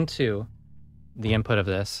plugging into the input of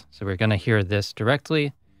this. So we're going to hear this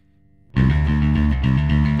directly.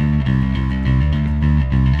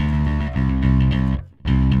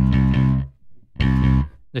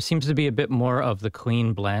 There seems to be a bit more of the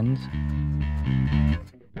clean blend.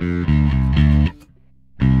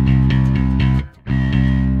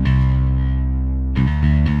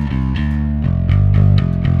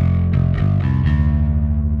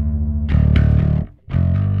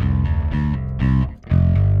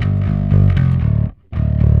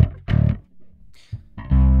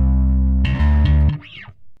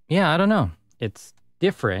 Yeah, I don't know. It's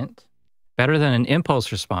different. Better than an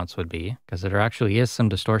impulse response would be, because there actually is some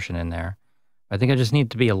distortion in there. I think I just need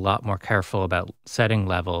to be a lot more careful about setting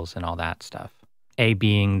levels and all that stuff. A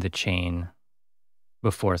being the chain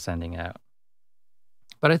before sending it out.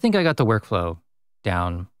 But I think I got the workflow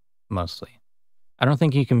down mostly. I don't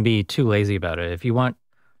think you can be too lazy about it. If you want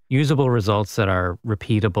usable results that are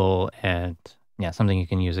repeatable and something you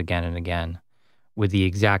can use again and again with the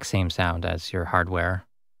exact same sound as your hardware,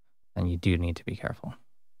 then you do need to be careful.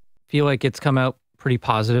 Feel like it's come out pretty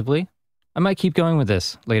positively. I might keep going with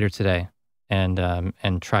this later today and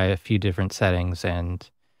try a few different settings and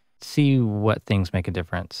see what things make a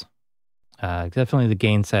difference. Definitely the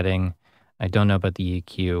gain setting. I don't know about the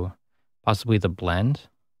EQ, possibly the blend.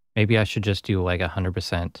 Maybe I should just do like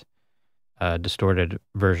 100% distorted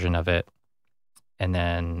version of it and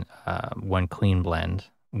then one clean blend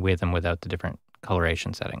with and without the different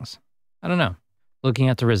coloration settings. I don't know. Looking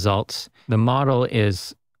at the results, the model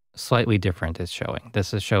is slightly different. It's showing.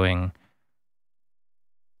 This is showing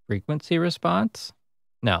frequency response.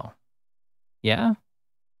 No. Yeah?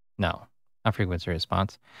 No, not frequency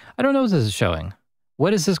response. I don't know what this is showing.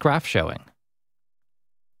 What is this graph showing?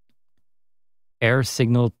 Air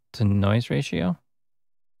signal to noise ratio?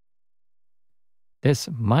 This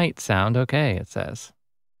might sound okay, it says.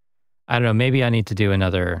 I don't know, maybe I need to do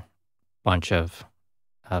another bunch of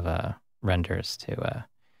renders to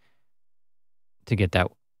get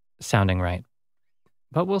that sounding right.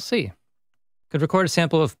 But we'll see. Could record a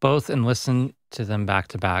sample of both and listen to them back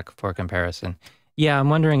to back for comparison. Yeah,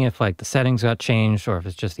 I'm wondering if like the settings got changed or if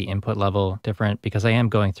it's just the input level different, because I am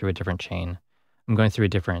going through a different chain. I'm going through a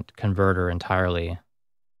different converter entirely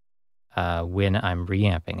when I'm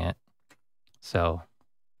reamping it. So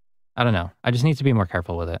I don't know. I just need to be more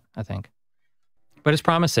careful with it, I think. But it's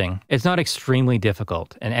promising. It's not extremely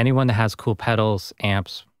difficult. And anyone that has cool pedals,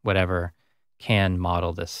 amps, whatever, can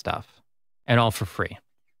model this stuff. And all for free.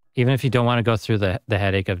 Even if you don't want to go through the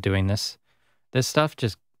headache of doing this stuff,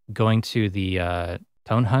 just going to the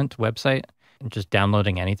Tone Hunt website and just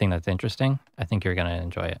downloading anything that's interesting, I think you're going to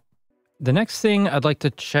enjoy it. The next thing I'd like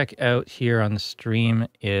to check out here on the stream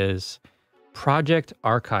is Project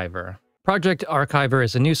Archiver. Project Archiver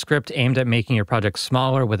is a new script aimed at making your project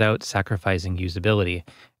smaller without sacrificing usability.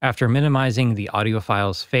 After minimizing the audio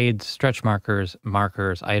files, fades, stretch markers,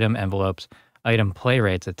 item envelopes, item play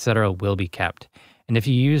rates, etc. will be kept. And if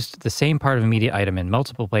you used the same part of a media item in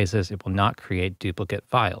multiple places, it will not create duplicate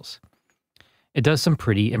files. It does some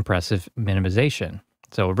pretty impressive minimization.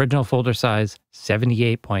 So original folder size,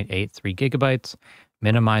 78.83 gigabytes,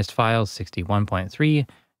 minimized files, 61.3,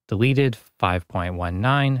 deleted,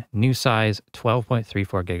 5.19, new size,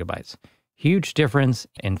 12.34 gigabytes. Huge difference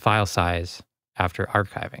in file size after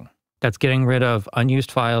archiving. That's getting rid of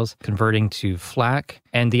unused files, converting to FLAC,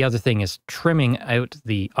 and the other thing is trimming out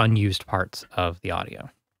the unused parts of the audio.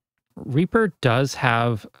 Reaper does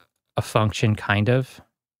have a function kind of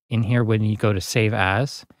in here when you go to save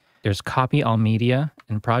as. There's copy all media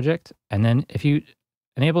in project. And then if you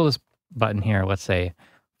enable this button here, let's say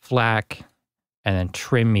FLAC and then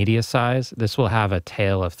trim media size, this will have a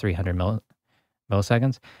tail of 300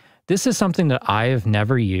 milliseconds. This is something that I have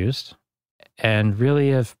never used and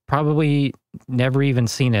really have probably never even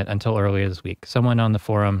seen it until earlier this week. Someone on the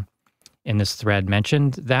forum in this thread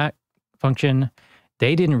mentioned that function.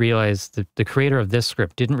 They didn't realize, the creator of this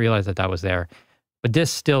script didn't realize that that was there, but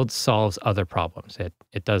this still solves other problems.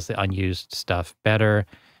 It does the unused stuff better,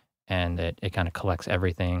 and it kind of collects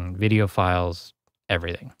everything, video files,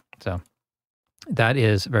 everything. So that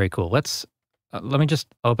is very cool. Let me just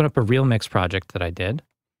open up a real mix project that I did.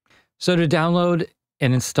 So to download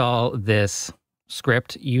and install this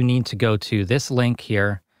script, you need to go to this link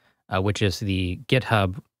here, which is the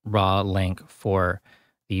GitHub raw link for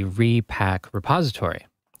the repack repository.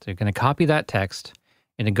 So you're going to copy that text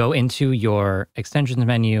and go into your extensions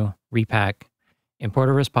menu, repack, import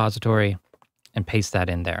a repository, and paste that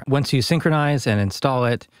in there. Once you synchronize and install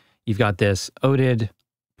it, you've got this Oded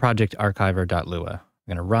project archiver.lua. I'm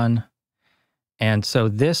going to run. And so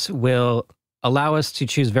this will allow us to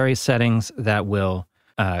choose various settings that will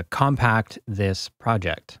compact this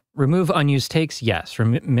project. Remove unused takes, yes.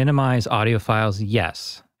 Minimize audio files,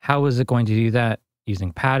 yes. How is it going to do that?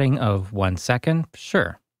 Using padding of 1 second?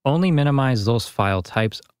 Sure. Only minimize those file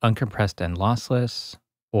types, uncompressed and lossless,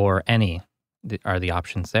 or any are the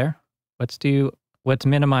options there. Let's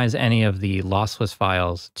minimize any of the lossless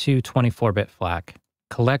files to 24-bit FLAC.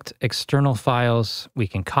 Collect external files. We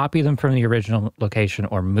can copy them from the original location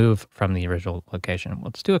or move from the original location.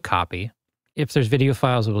 Let's do a copy. If there's video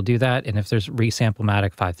files, it will do that. And if there's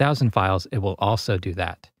Resamplematic 5000 files, it will also do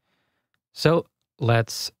that. So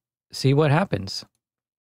let's see what happens.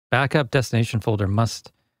 Backup destination folder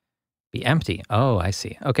must be empty. Oh, I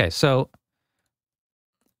see. Okay, so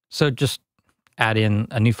just add in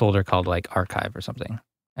a new folder called like archive or something,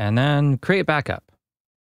 and then create backup.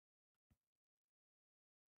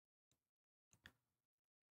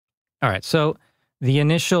 All right, so the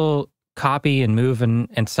initial copy and move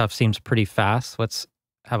and stuff seems pretty fast. Let's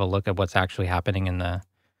have a look at what's actually happening in the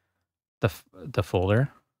folder.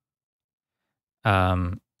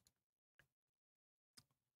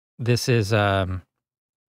 This is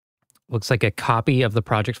looks like a copy of the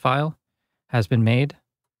project file has been made,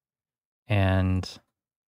 and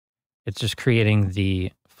it's just creating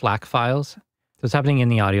the FLAC files. So it's happening in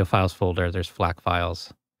the audio files folder. There's FLAC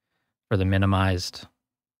files for the minimized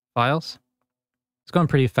files. It's going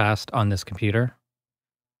pretty fast on this computer.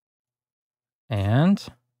 And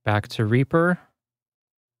back to Reaper.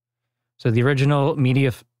 So the original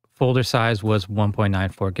media folder size was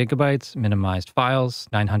 1.94 gigabytes, minimized files,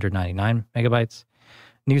 999 megabytes.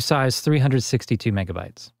 New size, 362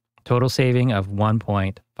 megabytes. Total saving of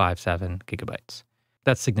 1.57 gigabytes.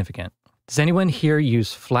 That's significant. Does anyone here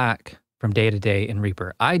use FLAC from day to day in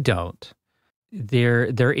Reaper? I don't. There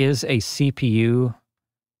is a CPU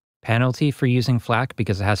penalty for using FLAC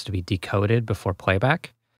because it has to be decoded before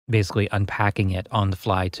playback, basically unpacking it on the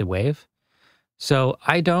fly to WAV. So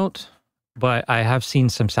I don't, but I have seen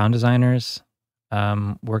some sound designers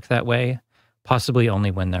work that way, possibly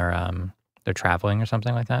only when they're traveling or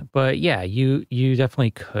something like that. But yeah, you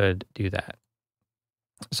definitely could do that.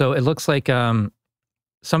 So it looks like some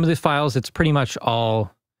of the files, it's pretty much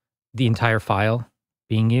all the entire file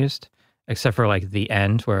being used, except for like the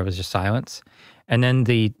end where it was just silence. And then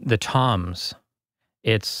the toms,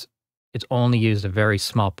 it's only used a very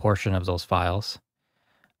small portion of those files.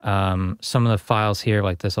 Some of the files here,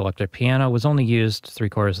 like this electric piano, was only used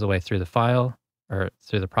 3/4 of the way through the file or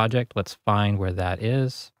through the project. Let's find where that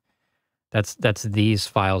is. That's these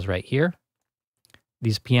files right here.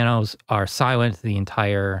 These pianos are silent the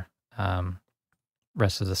entire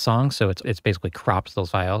rest of the song, so it's basically cropped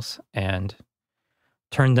those files and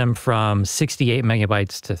turned them from 68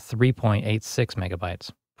 megabytes to 3.86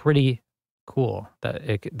 megabytes. Pretty cool that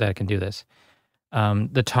it can do this.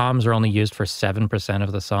 The toms are only used for 7%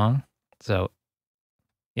 of the song, so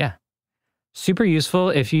yeah, super useful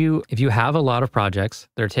if you have a lot of projects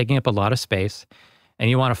that are taking up a lot of space and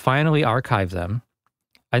you want to finally archive them.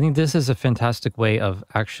 I think this is a fantastic way of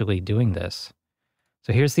actually doing this.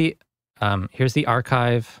 So here's the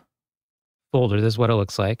archive folder. This is what it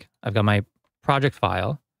looks like. I've got my project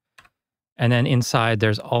file, and then inside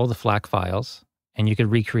there's all the FLAC files, and you could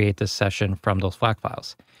recreate this session from those FLAC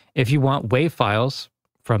files. If you want WAV files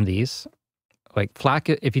from these, like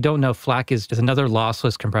FLAC, if you don't know, FLAC is just another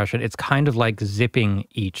lossless compression. It's kind of like zipping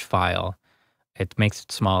each file. It makes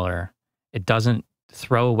it smaller. It doesn't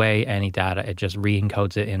throw away any data. It just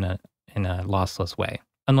re-encodes it in a lossless way,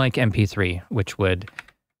 unlike MP3, which would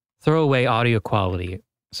throw away audio quality.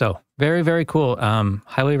 So very, very cool.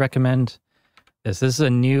 Highly recommend this. This is a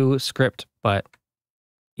new script, but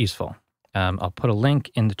useful. I'll put a link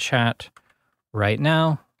in the chat right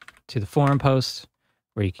now to the forum post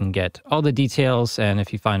where you can get all the details, and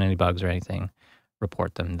if you find any bugs or anything,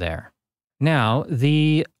 report them there. Now,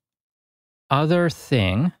 the other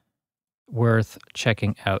thing worth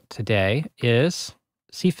checking out today is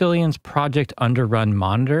Cfillion's Project Underrun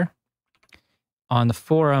monitor. On the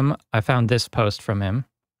forum, I found this post from him.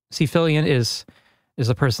 Cfillion is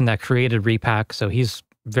the person that created Repack, so he's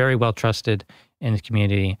very well trusted in the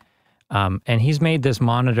community. And he's made this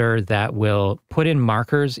monitor that will put in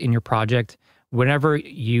markers in your project whenever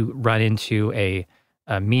you run into a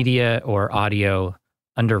media or audio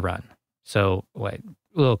underrun. So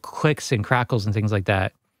little clicks and crackles and things like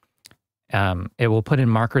that. It will put in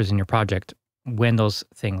markers in your project when those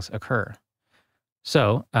things occur.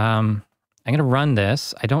 So I'm going to run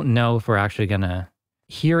this. I don't know if we're actually going to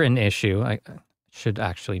hear an issue. I should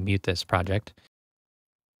actually mute this project.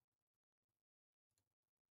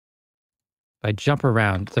 If I jump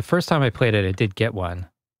around, the first time I played it, it did get one.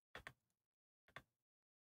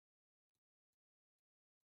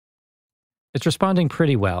 It's responding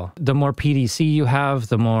pretty well. The more PDC you have,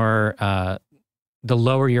 the more, the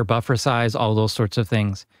lower your buffer size, all those sorts of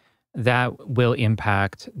things, that will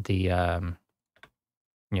impact the,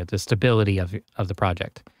 the stability of the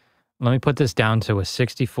project. Let me put this down to a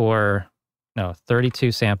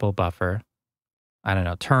 32 sample buffer. I don't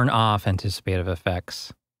know, turn off anticipative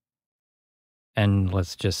effects. And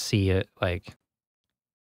let's just see it like,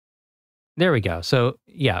 there we go. So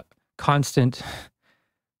yeah, constant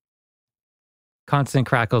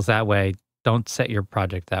crackles that way. Don't set your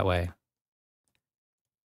project that way.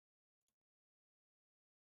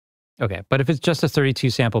 Okay, but if it's just a 32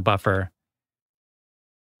 sample buffer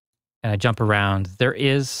and I jump around, there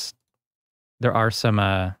are some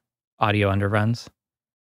audio underruns.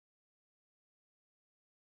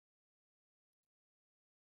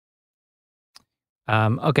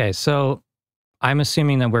 Okay, so I'm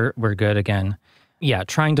assuming that we're good again. Yeah,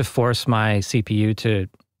 trying to force my CPU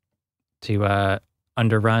to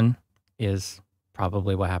underrun is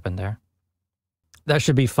probably what happened there. That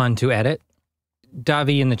should be fun to edit.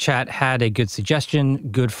 Davi in the chat had a good suggestion,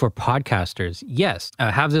 good for podcasters. Yes,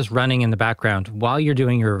 have this running in the background while you're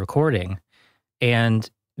doing your recording, and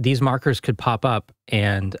these markers could pop up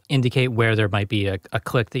and indicate where there might be a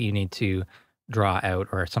click that you need to draw out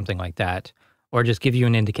or something like that, or just give you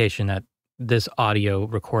an indication that this audio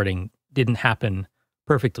recording didn't happen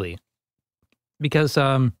perfectly. Because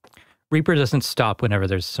Reaper doesn't stop whenever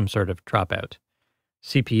there's some sort of dropout.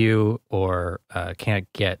 CPU or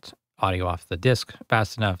can't get audio off the disk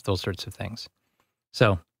fast enough, those sorts of things.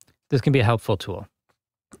 So this can be a helpful tool.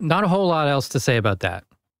 Not a whole lot else to say about that.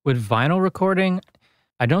 With vinyl recording,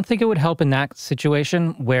 I don't think it would help in that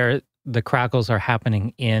situation where the crackles are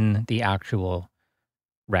happening in the actual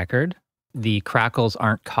record. The crackles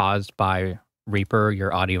aren't caused by Reaper,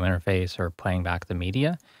 your audio interface, or playing back the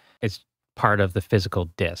media. It's part of the physical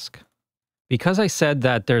disk. Because I said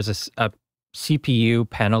that there's a CPU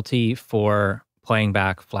penalty for playing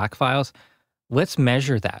back FLAC files, let's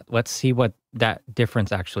measure that. Let's see what that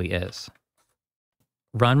difference actually is.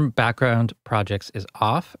 Run background projects is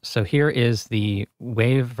off. So here is the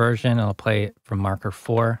WAV version. I'll play it from marker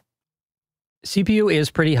 4. CPU is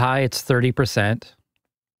pretty high. It's 30%.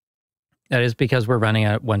 That is because we're running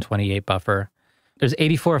at 128 buffer. There's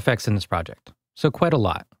 84 effects in this project, so quite a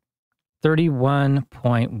lot.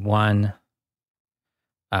 31.1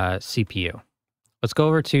 CPU. Let's go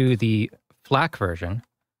over to the FLAC version.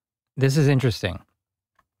 This is interesting.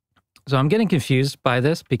 So I'm getting confused by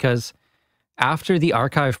this because after the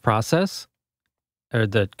archive process, or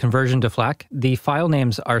the conversion to FLAC, the file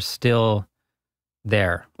names are still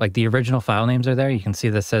there. Like the original file names are there. You can see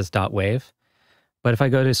this says .wav. But if I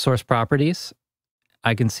go to source properties,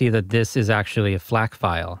 I can see that this is actually a FLAC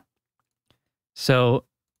file. So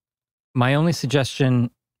my only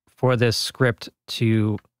suggestion for this script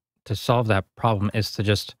to solve that problem is to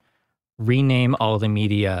just rename all the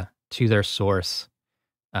media to their source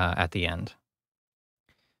at the end.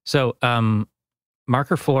 So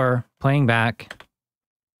marker 4, playing back.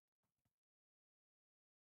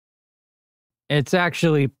 It's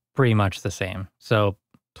actually pretty much the same. So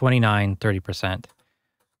 29, 30%.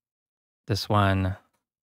 This one,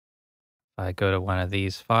 I go to one of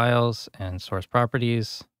these files and source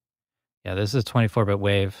properties. Yeah, this is 24-bit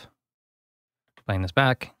WAV. Playing this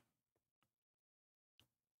back.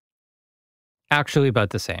 Actually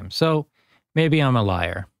about the same. So Maybe I'm a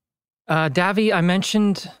liar. Davi, I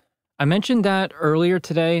mentioned that earlier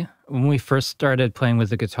today when we first started playing with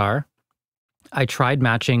the guitar. I tried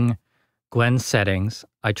matching Glen's settings.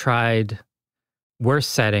 I tried worse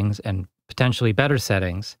settings and potentially better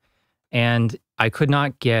settings, and I could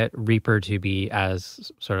not get Reaper to be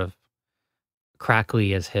as sort of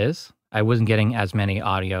crackly as his. I wasn't getting as many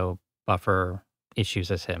audio buffer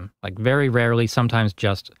issues as him. Like very rarely, sometimes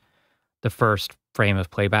just the first frame of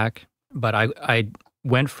playback. But I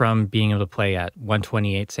went from being able to play at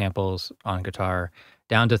 128 samples on guitar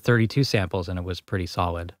down to 32 samples, and it was pretty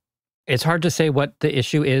solid. It's hard to say what the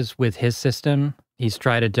issue is with his system. He's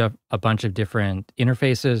tried a bunch of different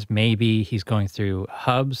interfaces. Maybe he's going through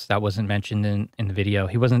hubs. That wasn't mentioned in the video.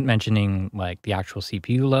 He wasn't mentioning like the actual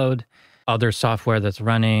CPU load, other software that's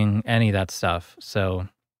running, any of that stuff. So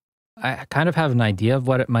I kind of have an idea of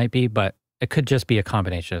what it might be, but it could just be a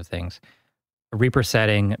combination of things. A Reaper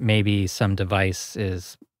setting, maybe some device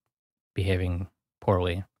is behaving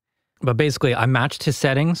poorly. But basically, I matched his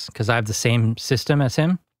settings because I have the same system as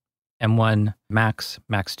him, M1 Max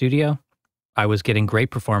Studio. I was getting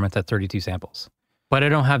great performance at 32 samples, but I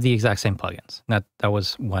don't have the exact same plugins. That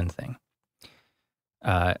was one thing.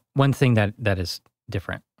 One thing that is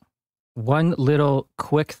different. One little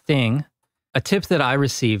quick thing, a tip that I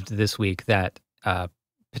received this week that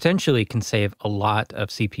potentially can save a lot of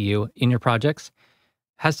CPU in your projects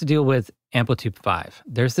has to deal with Amplitude 5.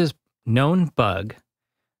 There's this known bug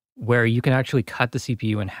where you can actually cut the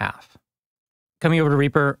CPU in half. Coming over to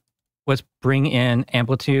Reaper, let's bring in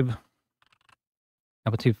Amplitude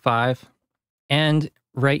 5. And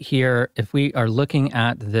right here, if we are looking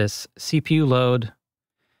at this CPU load,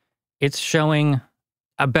 it's showing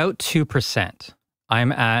about 2%.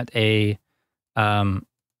 I'm at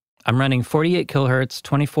I'm running 48 kilohertz,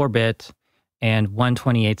 24-bit, and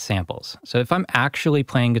 128 samples. So if I'm actually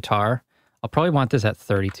playing guitar, I'll probably want this at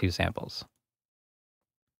 32 samples.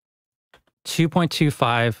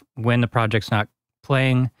 2.25 when the project's not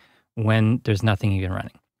playing, when there's nothing even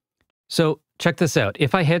running. So check this out.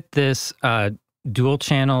 If I hit this dual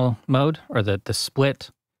channel mode, or the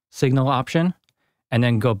split signal option, and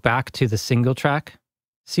then go back to the single track,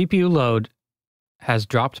 CPU load has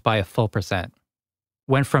dropped by a full percent.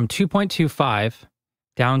 Went from 2.25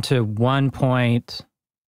 down to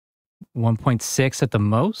 1.6 at the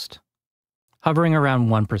most, hovering around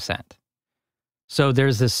 1%. So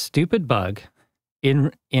there's this stupid bug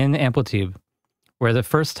in Amplitude where the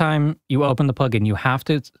first time you open the plugin, you have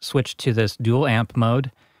to switch to this dual amp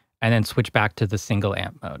mode and then switch back to the single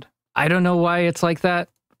amp mode. I don't know why it's like that.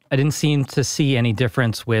 I didn't seem to see any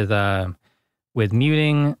difference with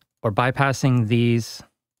muting or bypassing these.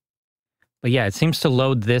 But yeah, it seems to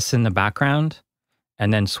load this in the background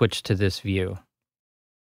and then switch to this view.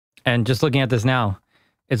 And just looking at this now,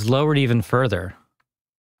 it's lowered even further,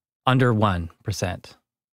 under 1%.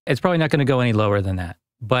 It's probably not going to go any lower than that,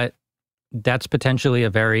 but that's potentially a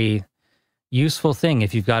very useful thing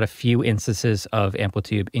if you've got a few instances of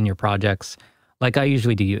Amplitude in your projects, like I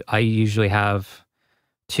usually do. I usually have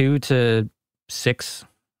 2 to 6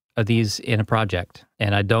 of these in a project,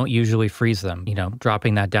 and I don't usually freeze them. You know,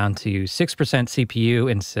 dropping that down to 6%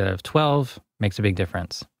 CPU instead of 12 makes a big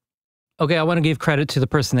difference. Okay, I want to give credit to the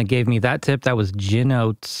person that gave me that tip. That was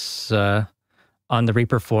Ginotes on the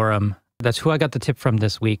Reaper forum. That's who I got the tip from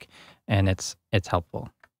this week, and it's helpful.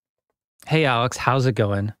 Hey Alex, how's it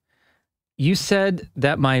going? You said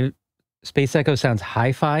that my Space Echo sounds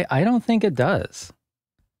hi-fi. I don't think it does.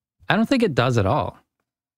 I don't think it does at all.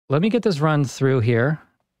 Let me get this run through here.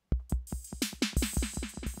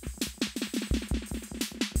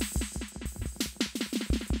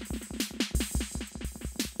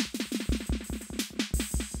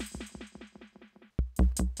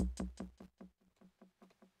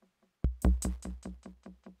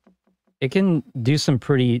 It can do some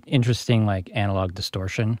pretty interesting, like, analog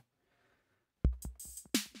distortion.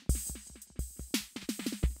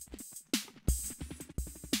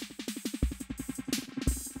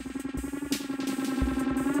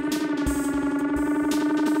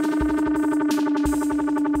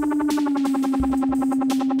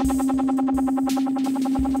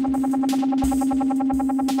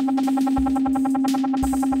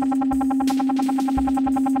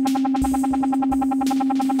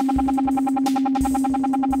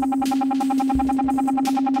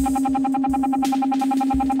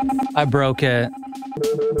 I broke it.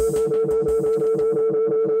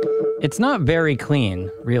 It's not very clean,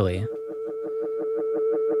 really.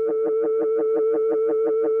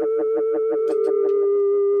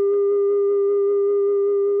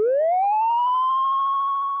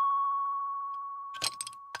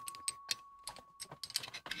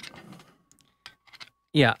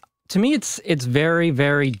 Yeah, to me, it's very,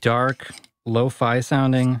 very dark, lo-fi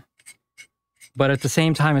sounding, but at the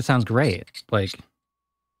same time, it sounds great. Like,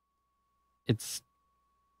 it's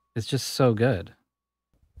just so good.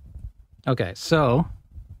 Okay, so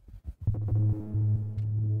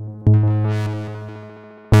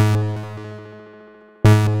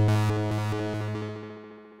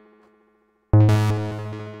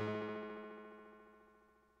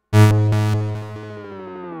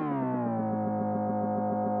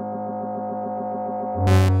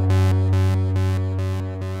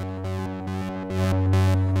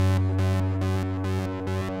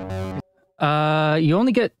you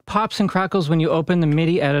only get pops and crackles when you open the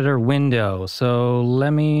MIDI editor window. So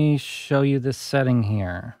let me show you this setting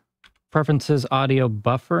here. Preferences, audio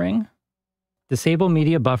buffering. Disable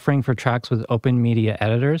media buffering for tracks with open media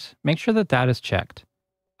editors. Make sure that that is checked.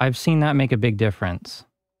 I've seen that make a big difference.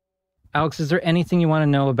 Alex, is there anything you want to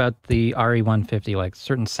know about the RE150, like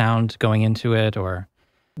certain sound going into it? Or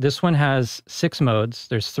this one has 6 modes.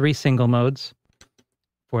 There's 3 single modes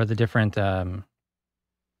for the different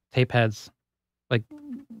tape heads.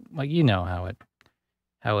 Like you know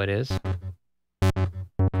how it is.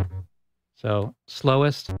 So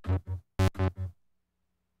slowest,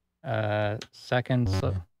 second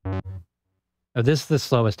slow. Oh, this is the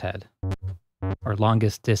slowest head, or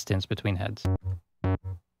longest distance between heads, and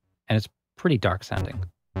it's pretty dark sounding.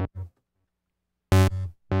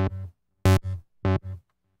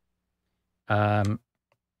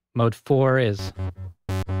 Mode 4 is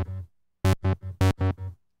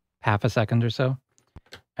half a second or so.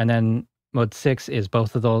 And then mode 6 is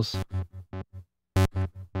both of those.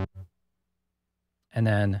 And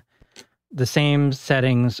then the same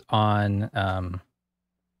settings on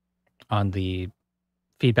the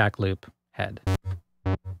feedback loop head.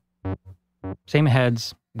 Same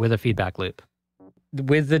heads with a feedback loop.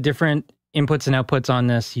 With the different inputs and outputs on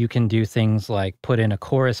this, you can do things like put in a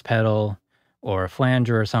chorus pedal or a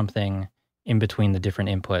flanger or something in between the different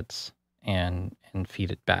inputs and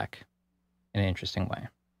feed it back in an interesting way.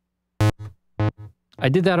 I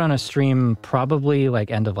did that on a stream probably like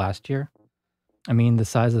end of last year. I mean, the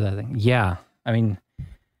size of that thing. Yeah. I mean,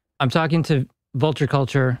 I'm talking to Vulture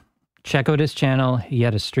Culture. Check out his channel. He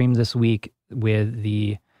had a stream this week with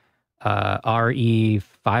the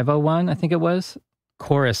RE501, I think it was,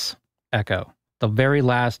 chorus echo. The very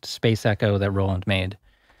last space echo that Roland made.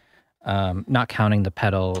 Not counting the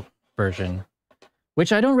pedal version,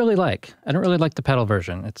 which I don't really like. I don't really like the pedal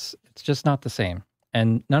version. It's just not the same.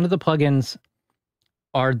 And none of the plugins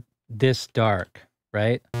are this dark,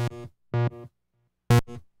 right?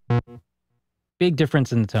 Big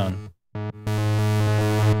difference in the tone.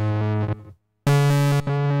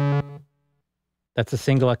 That's a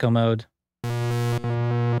single echo mode.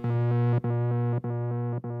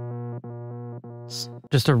 It's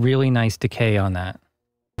just a really nice decay on that.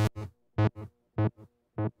 I'm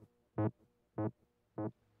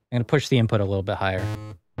going to push the input a little bit higher.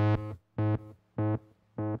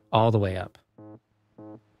 All the way up.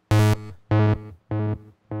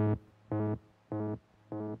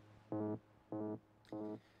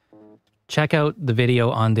 Check out the video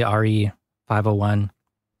on the RE501.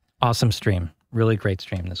 Awesome stream. Really great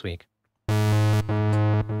stream this week.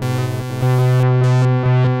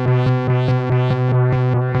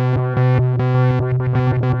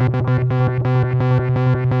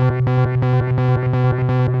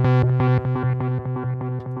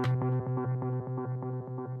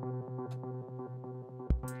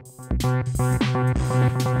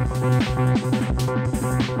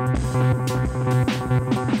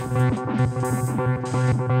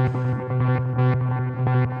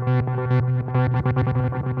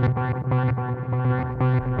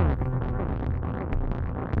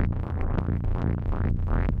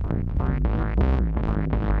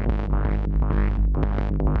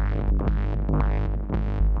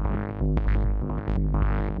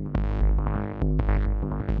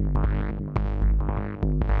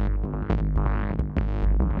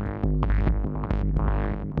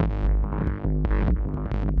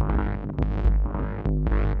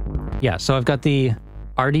 Yeah, so I've got the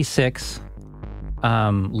RD6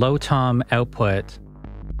 low tom output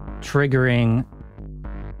triggering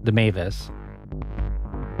the Mavis.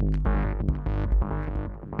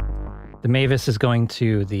 The Mavis is going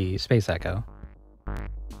to the Space Echo.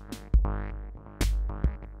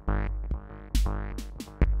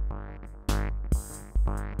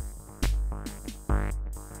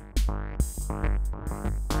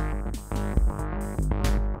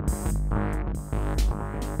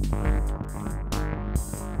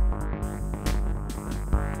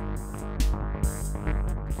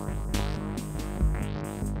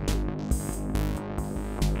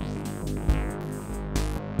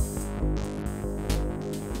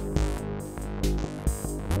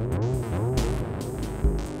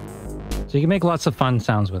 So you can make lots of fun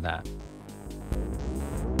sounds with that.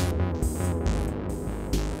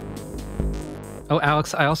 Oh,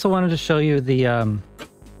 Alex, I also wanted to show you the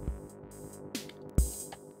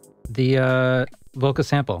Voca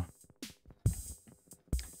sample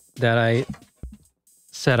that I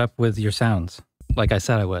set up with your sounds, like I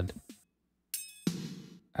said I would.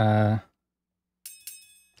 Well,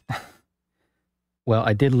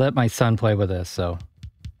 I did let my son play with this, so.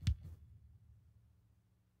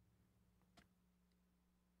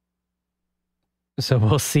 So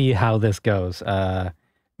we'll see how this goes.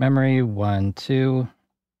 Memory 1, 2.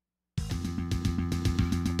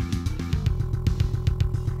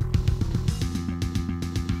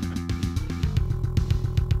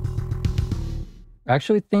 I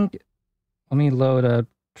actually think, let me load up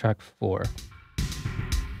track 4.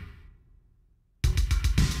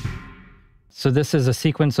 So this is a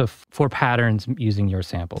sequence of 4 patterns using your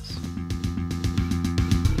samples.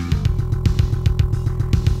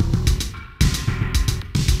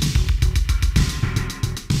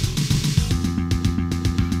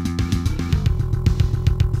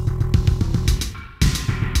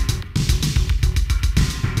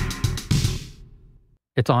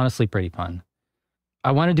 It's honestly pretty fun.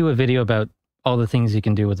 I want to do a video about all the things you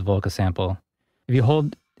can do with the Voca sample. If you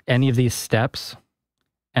hold any of these steps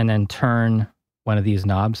and then turn one of these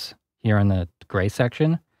knobs here in the gray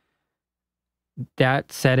section,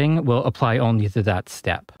 that setting will apply only to that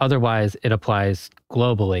step. Otherwise, it applies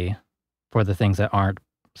globally for the things that aren't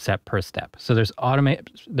set per step. So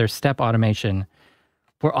there's step automation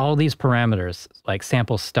for all these parameters, like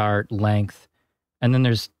sample start, length, and then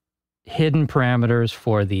there's hidden parameters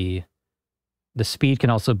for the speed can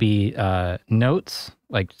also be notes,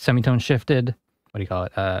 like semitone shifted. What do you call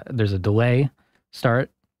it? There's a delay start.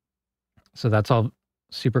 So that's all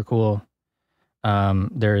super cool.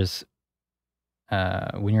 There's,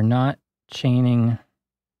 when you're not chaining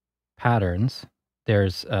patterns,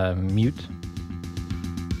 there's mute.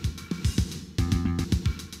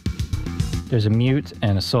 There's a mute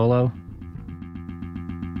and a solo.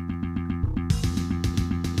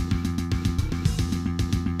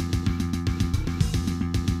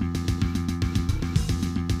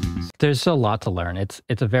 There's a lot to learn. It's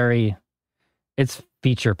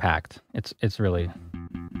feature packed. It's really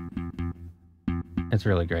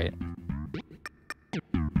great.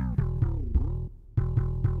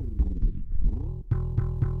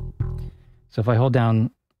 So if I hold down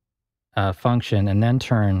function and then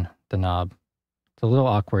turn the knob, it's a little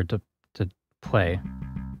awkward to play,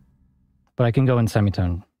 but I can go in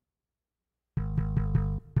semitone.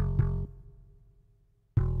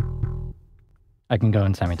 I can go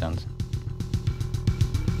in semitones.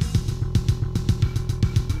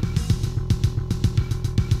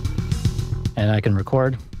 And I can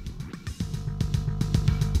record.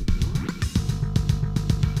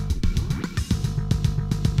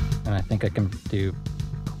 And I think I can do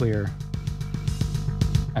clear.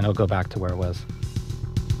 And it'll go back to where it was.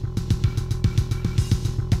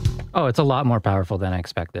 Oh, it's a lot more powerful than I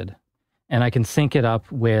expected. And I can sync it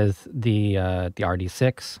up with the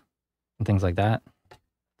RD6 and things like that.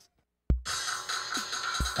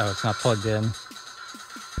 Oh, it's not plugged in.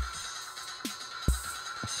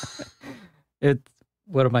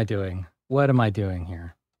 What am I doing? What am I doing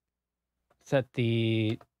here? Set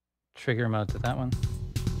the trigger mode to that one.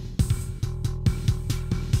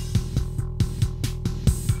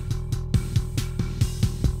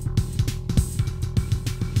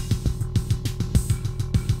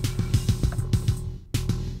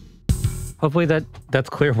 Hopefully that's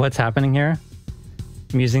clear what's happening here.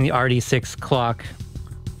 I'm using the RD6 clock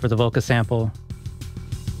for the Voca sample.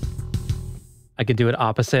 I could do it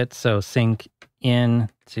opposite, so sync in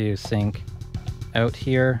to sync out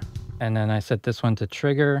here. And then I set this one to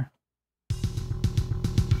trigger.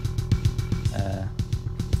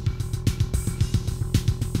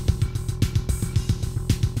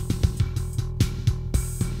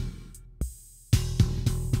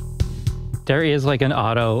 There is like an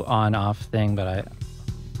auto on-off thing, but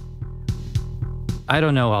I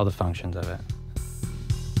don't know all the functions of it.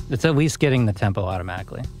 It's at least getting the tempo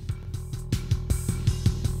automatically.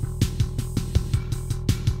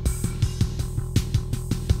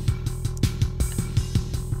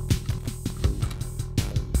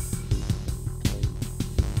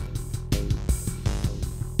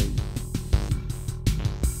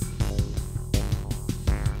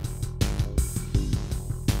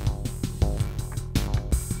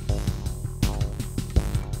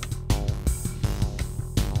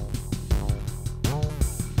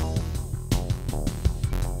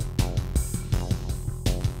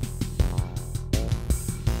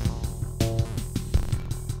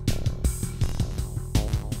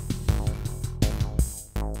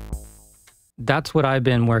 that's what I've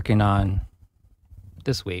been working on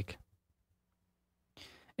this week.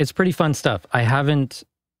 It's pretty fun stuff. I haven't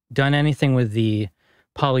done anything with the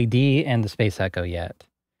Poly D and the Space Echo yet,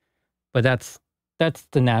 but that's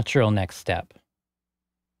the natural next step.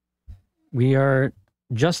 We are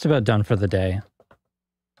just about done for the day.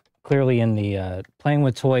 Clearly in the playing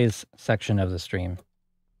with toys section of the stream.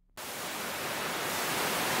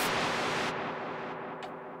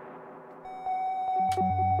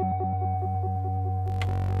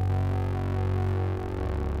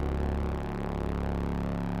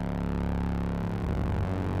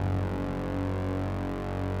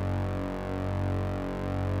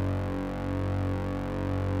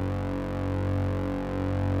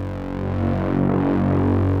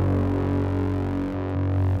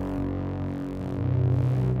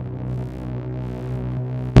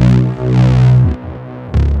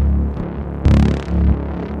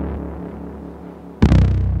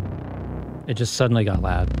 It just suddenly got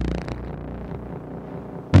loud.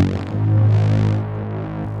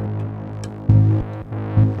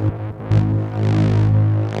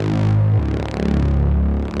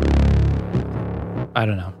 I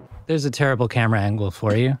don't know. There's a terrible camera angle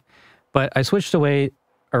for you, but I switched away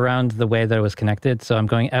around the way that it was connected, so I'm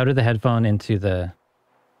going out of the headphone into the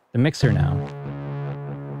mixer now.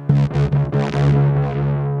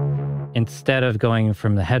 Instead of going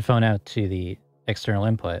from the headphone out to the external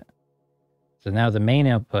input. So now the main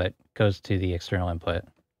output goes to the external input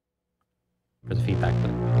for the feedback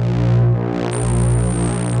loop.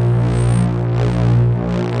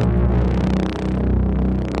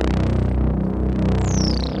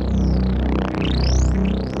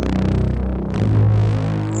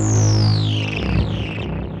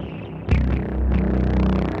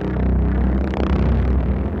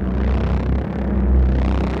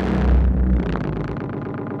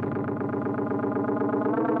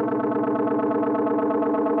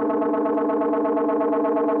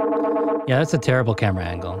 Yeah, that's a terrible camera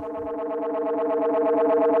angle.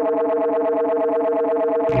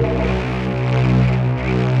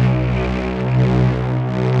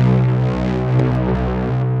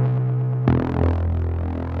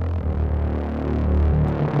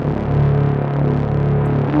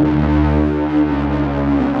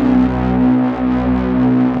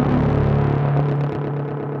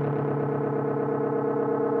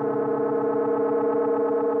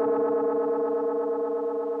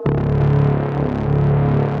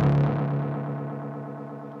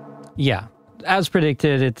 Yeah, as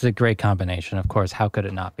predicted, it's a great combination. Of course, how could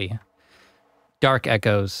it not be? Dark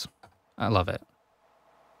echoes. I love it.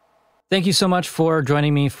 Thank you so much for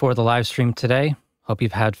joining me for the live stream today. Hope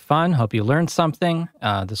you've had fun. Hope you learned something.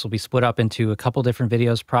 This will be split up into a couple different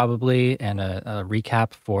videos probably, and a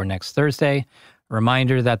recap for next Thursday. A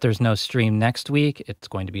reminder that there's no stream next week. It's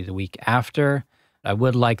going to be the week after. I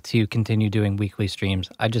would like to continue doing weekly streams.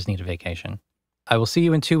 I just need a vacation. I will see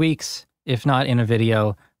you in 2 weeks, if not in a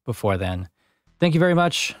video before then. Thank you very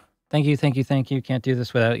much. Thank you, thank you, thank you. Can't do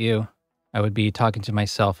this without you. I would be talking to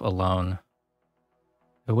myself alone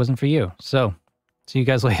if it wasn't for you. So, see you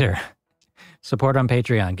guys later. Support on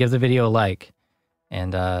Patreon. Give the video a like.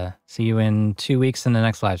 And see you in 2 weeks in the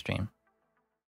next live stream.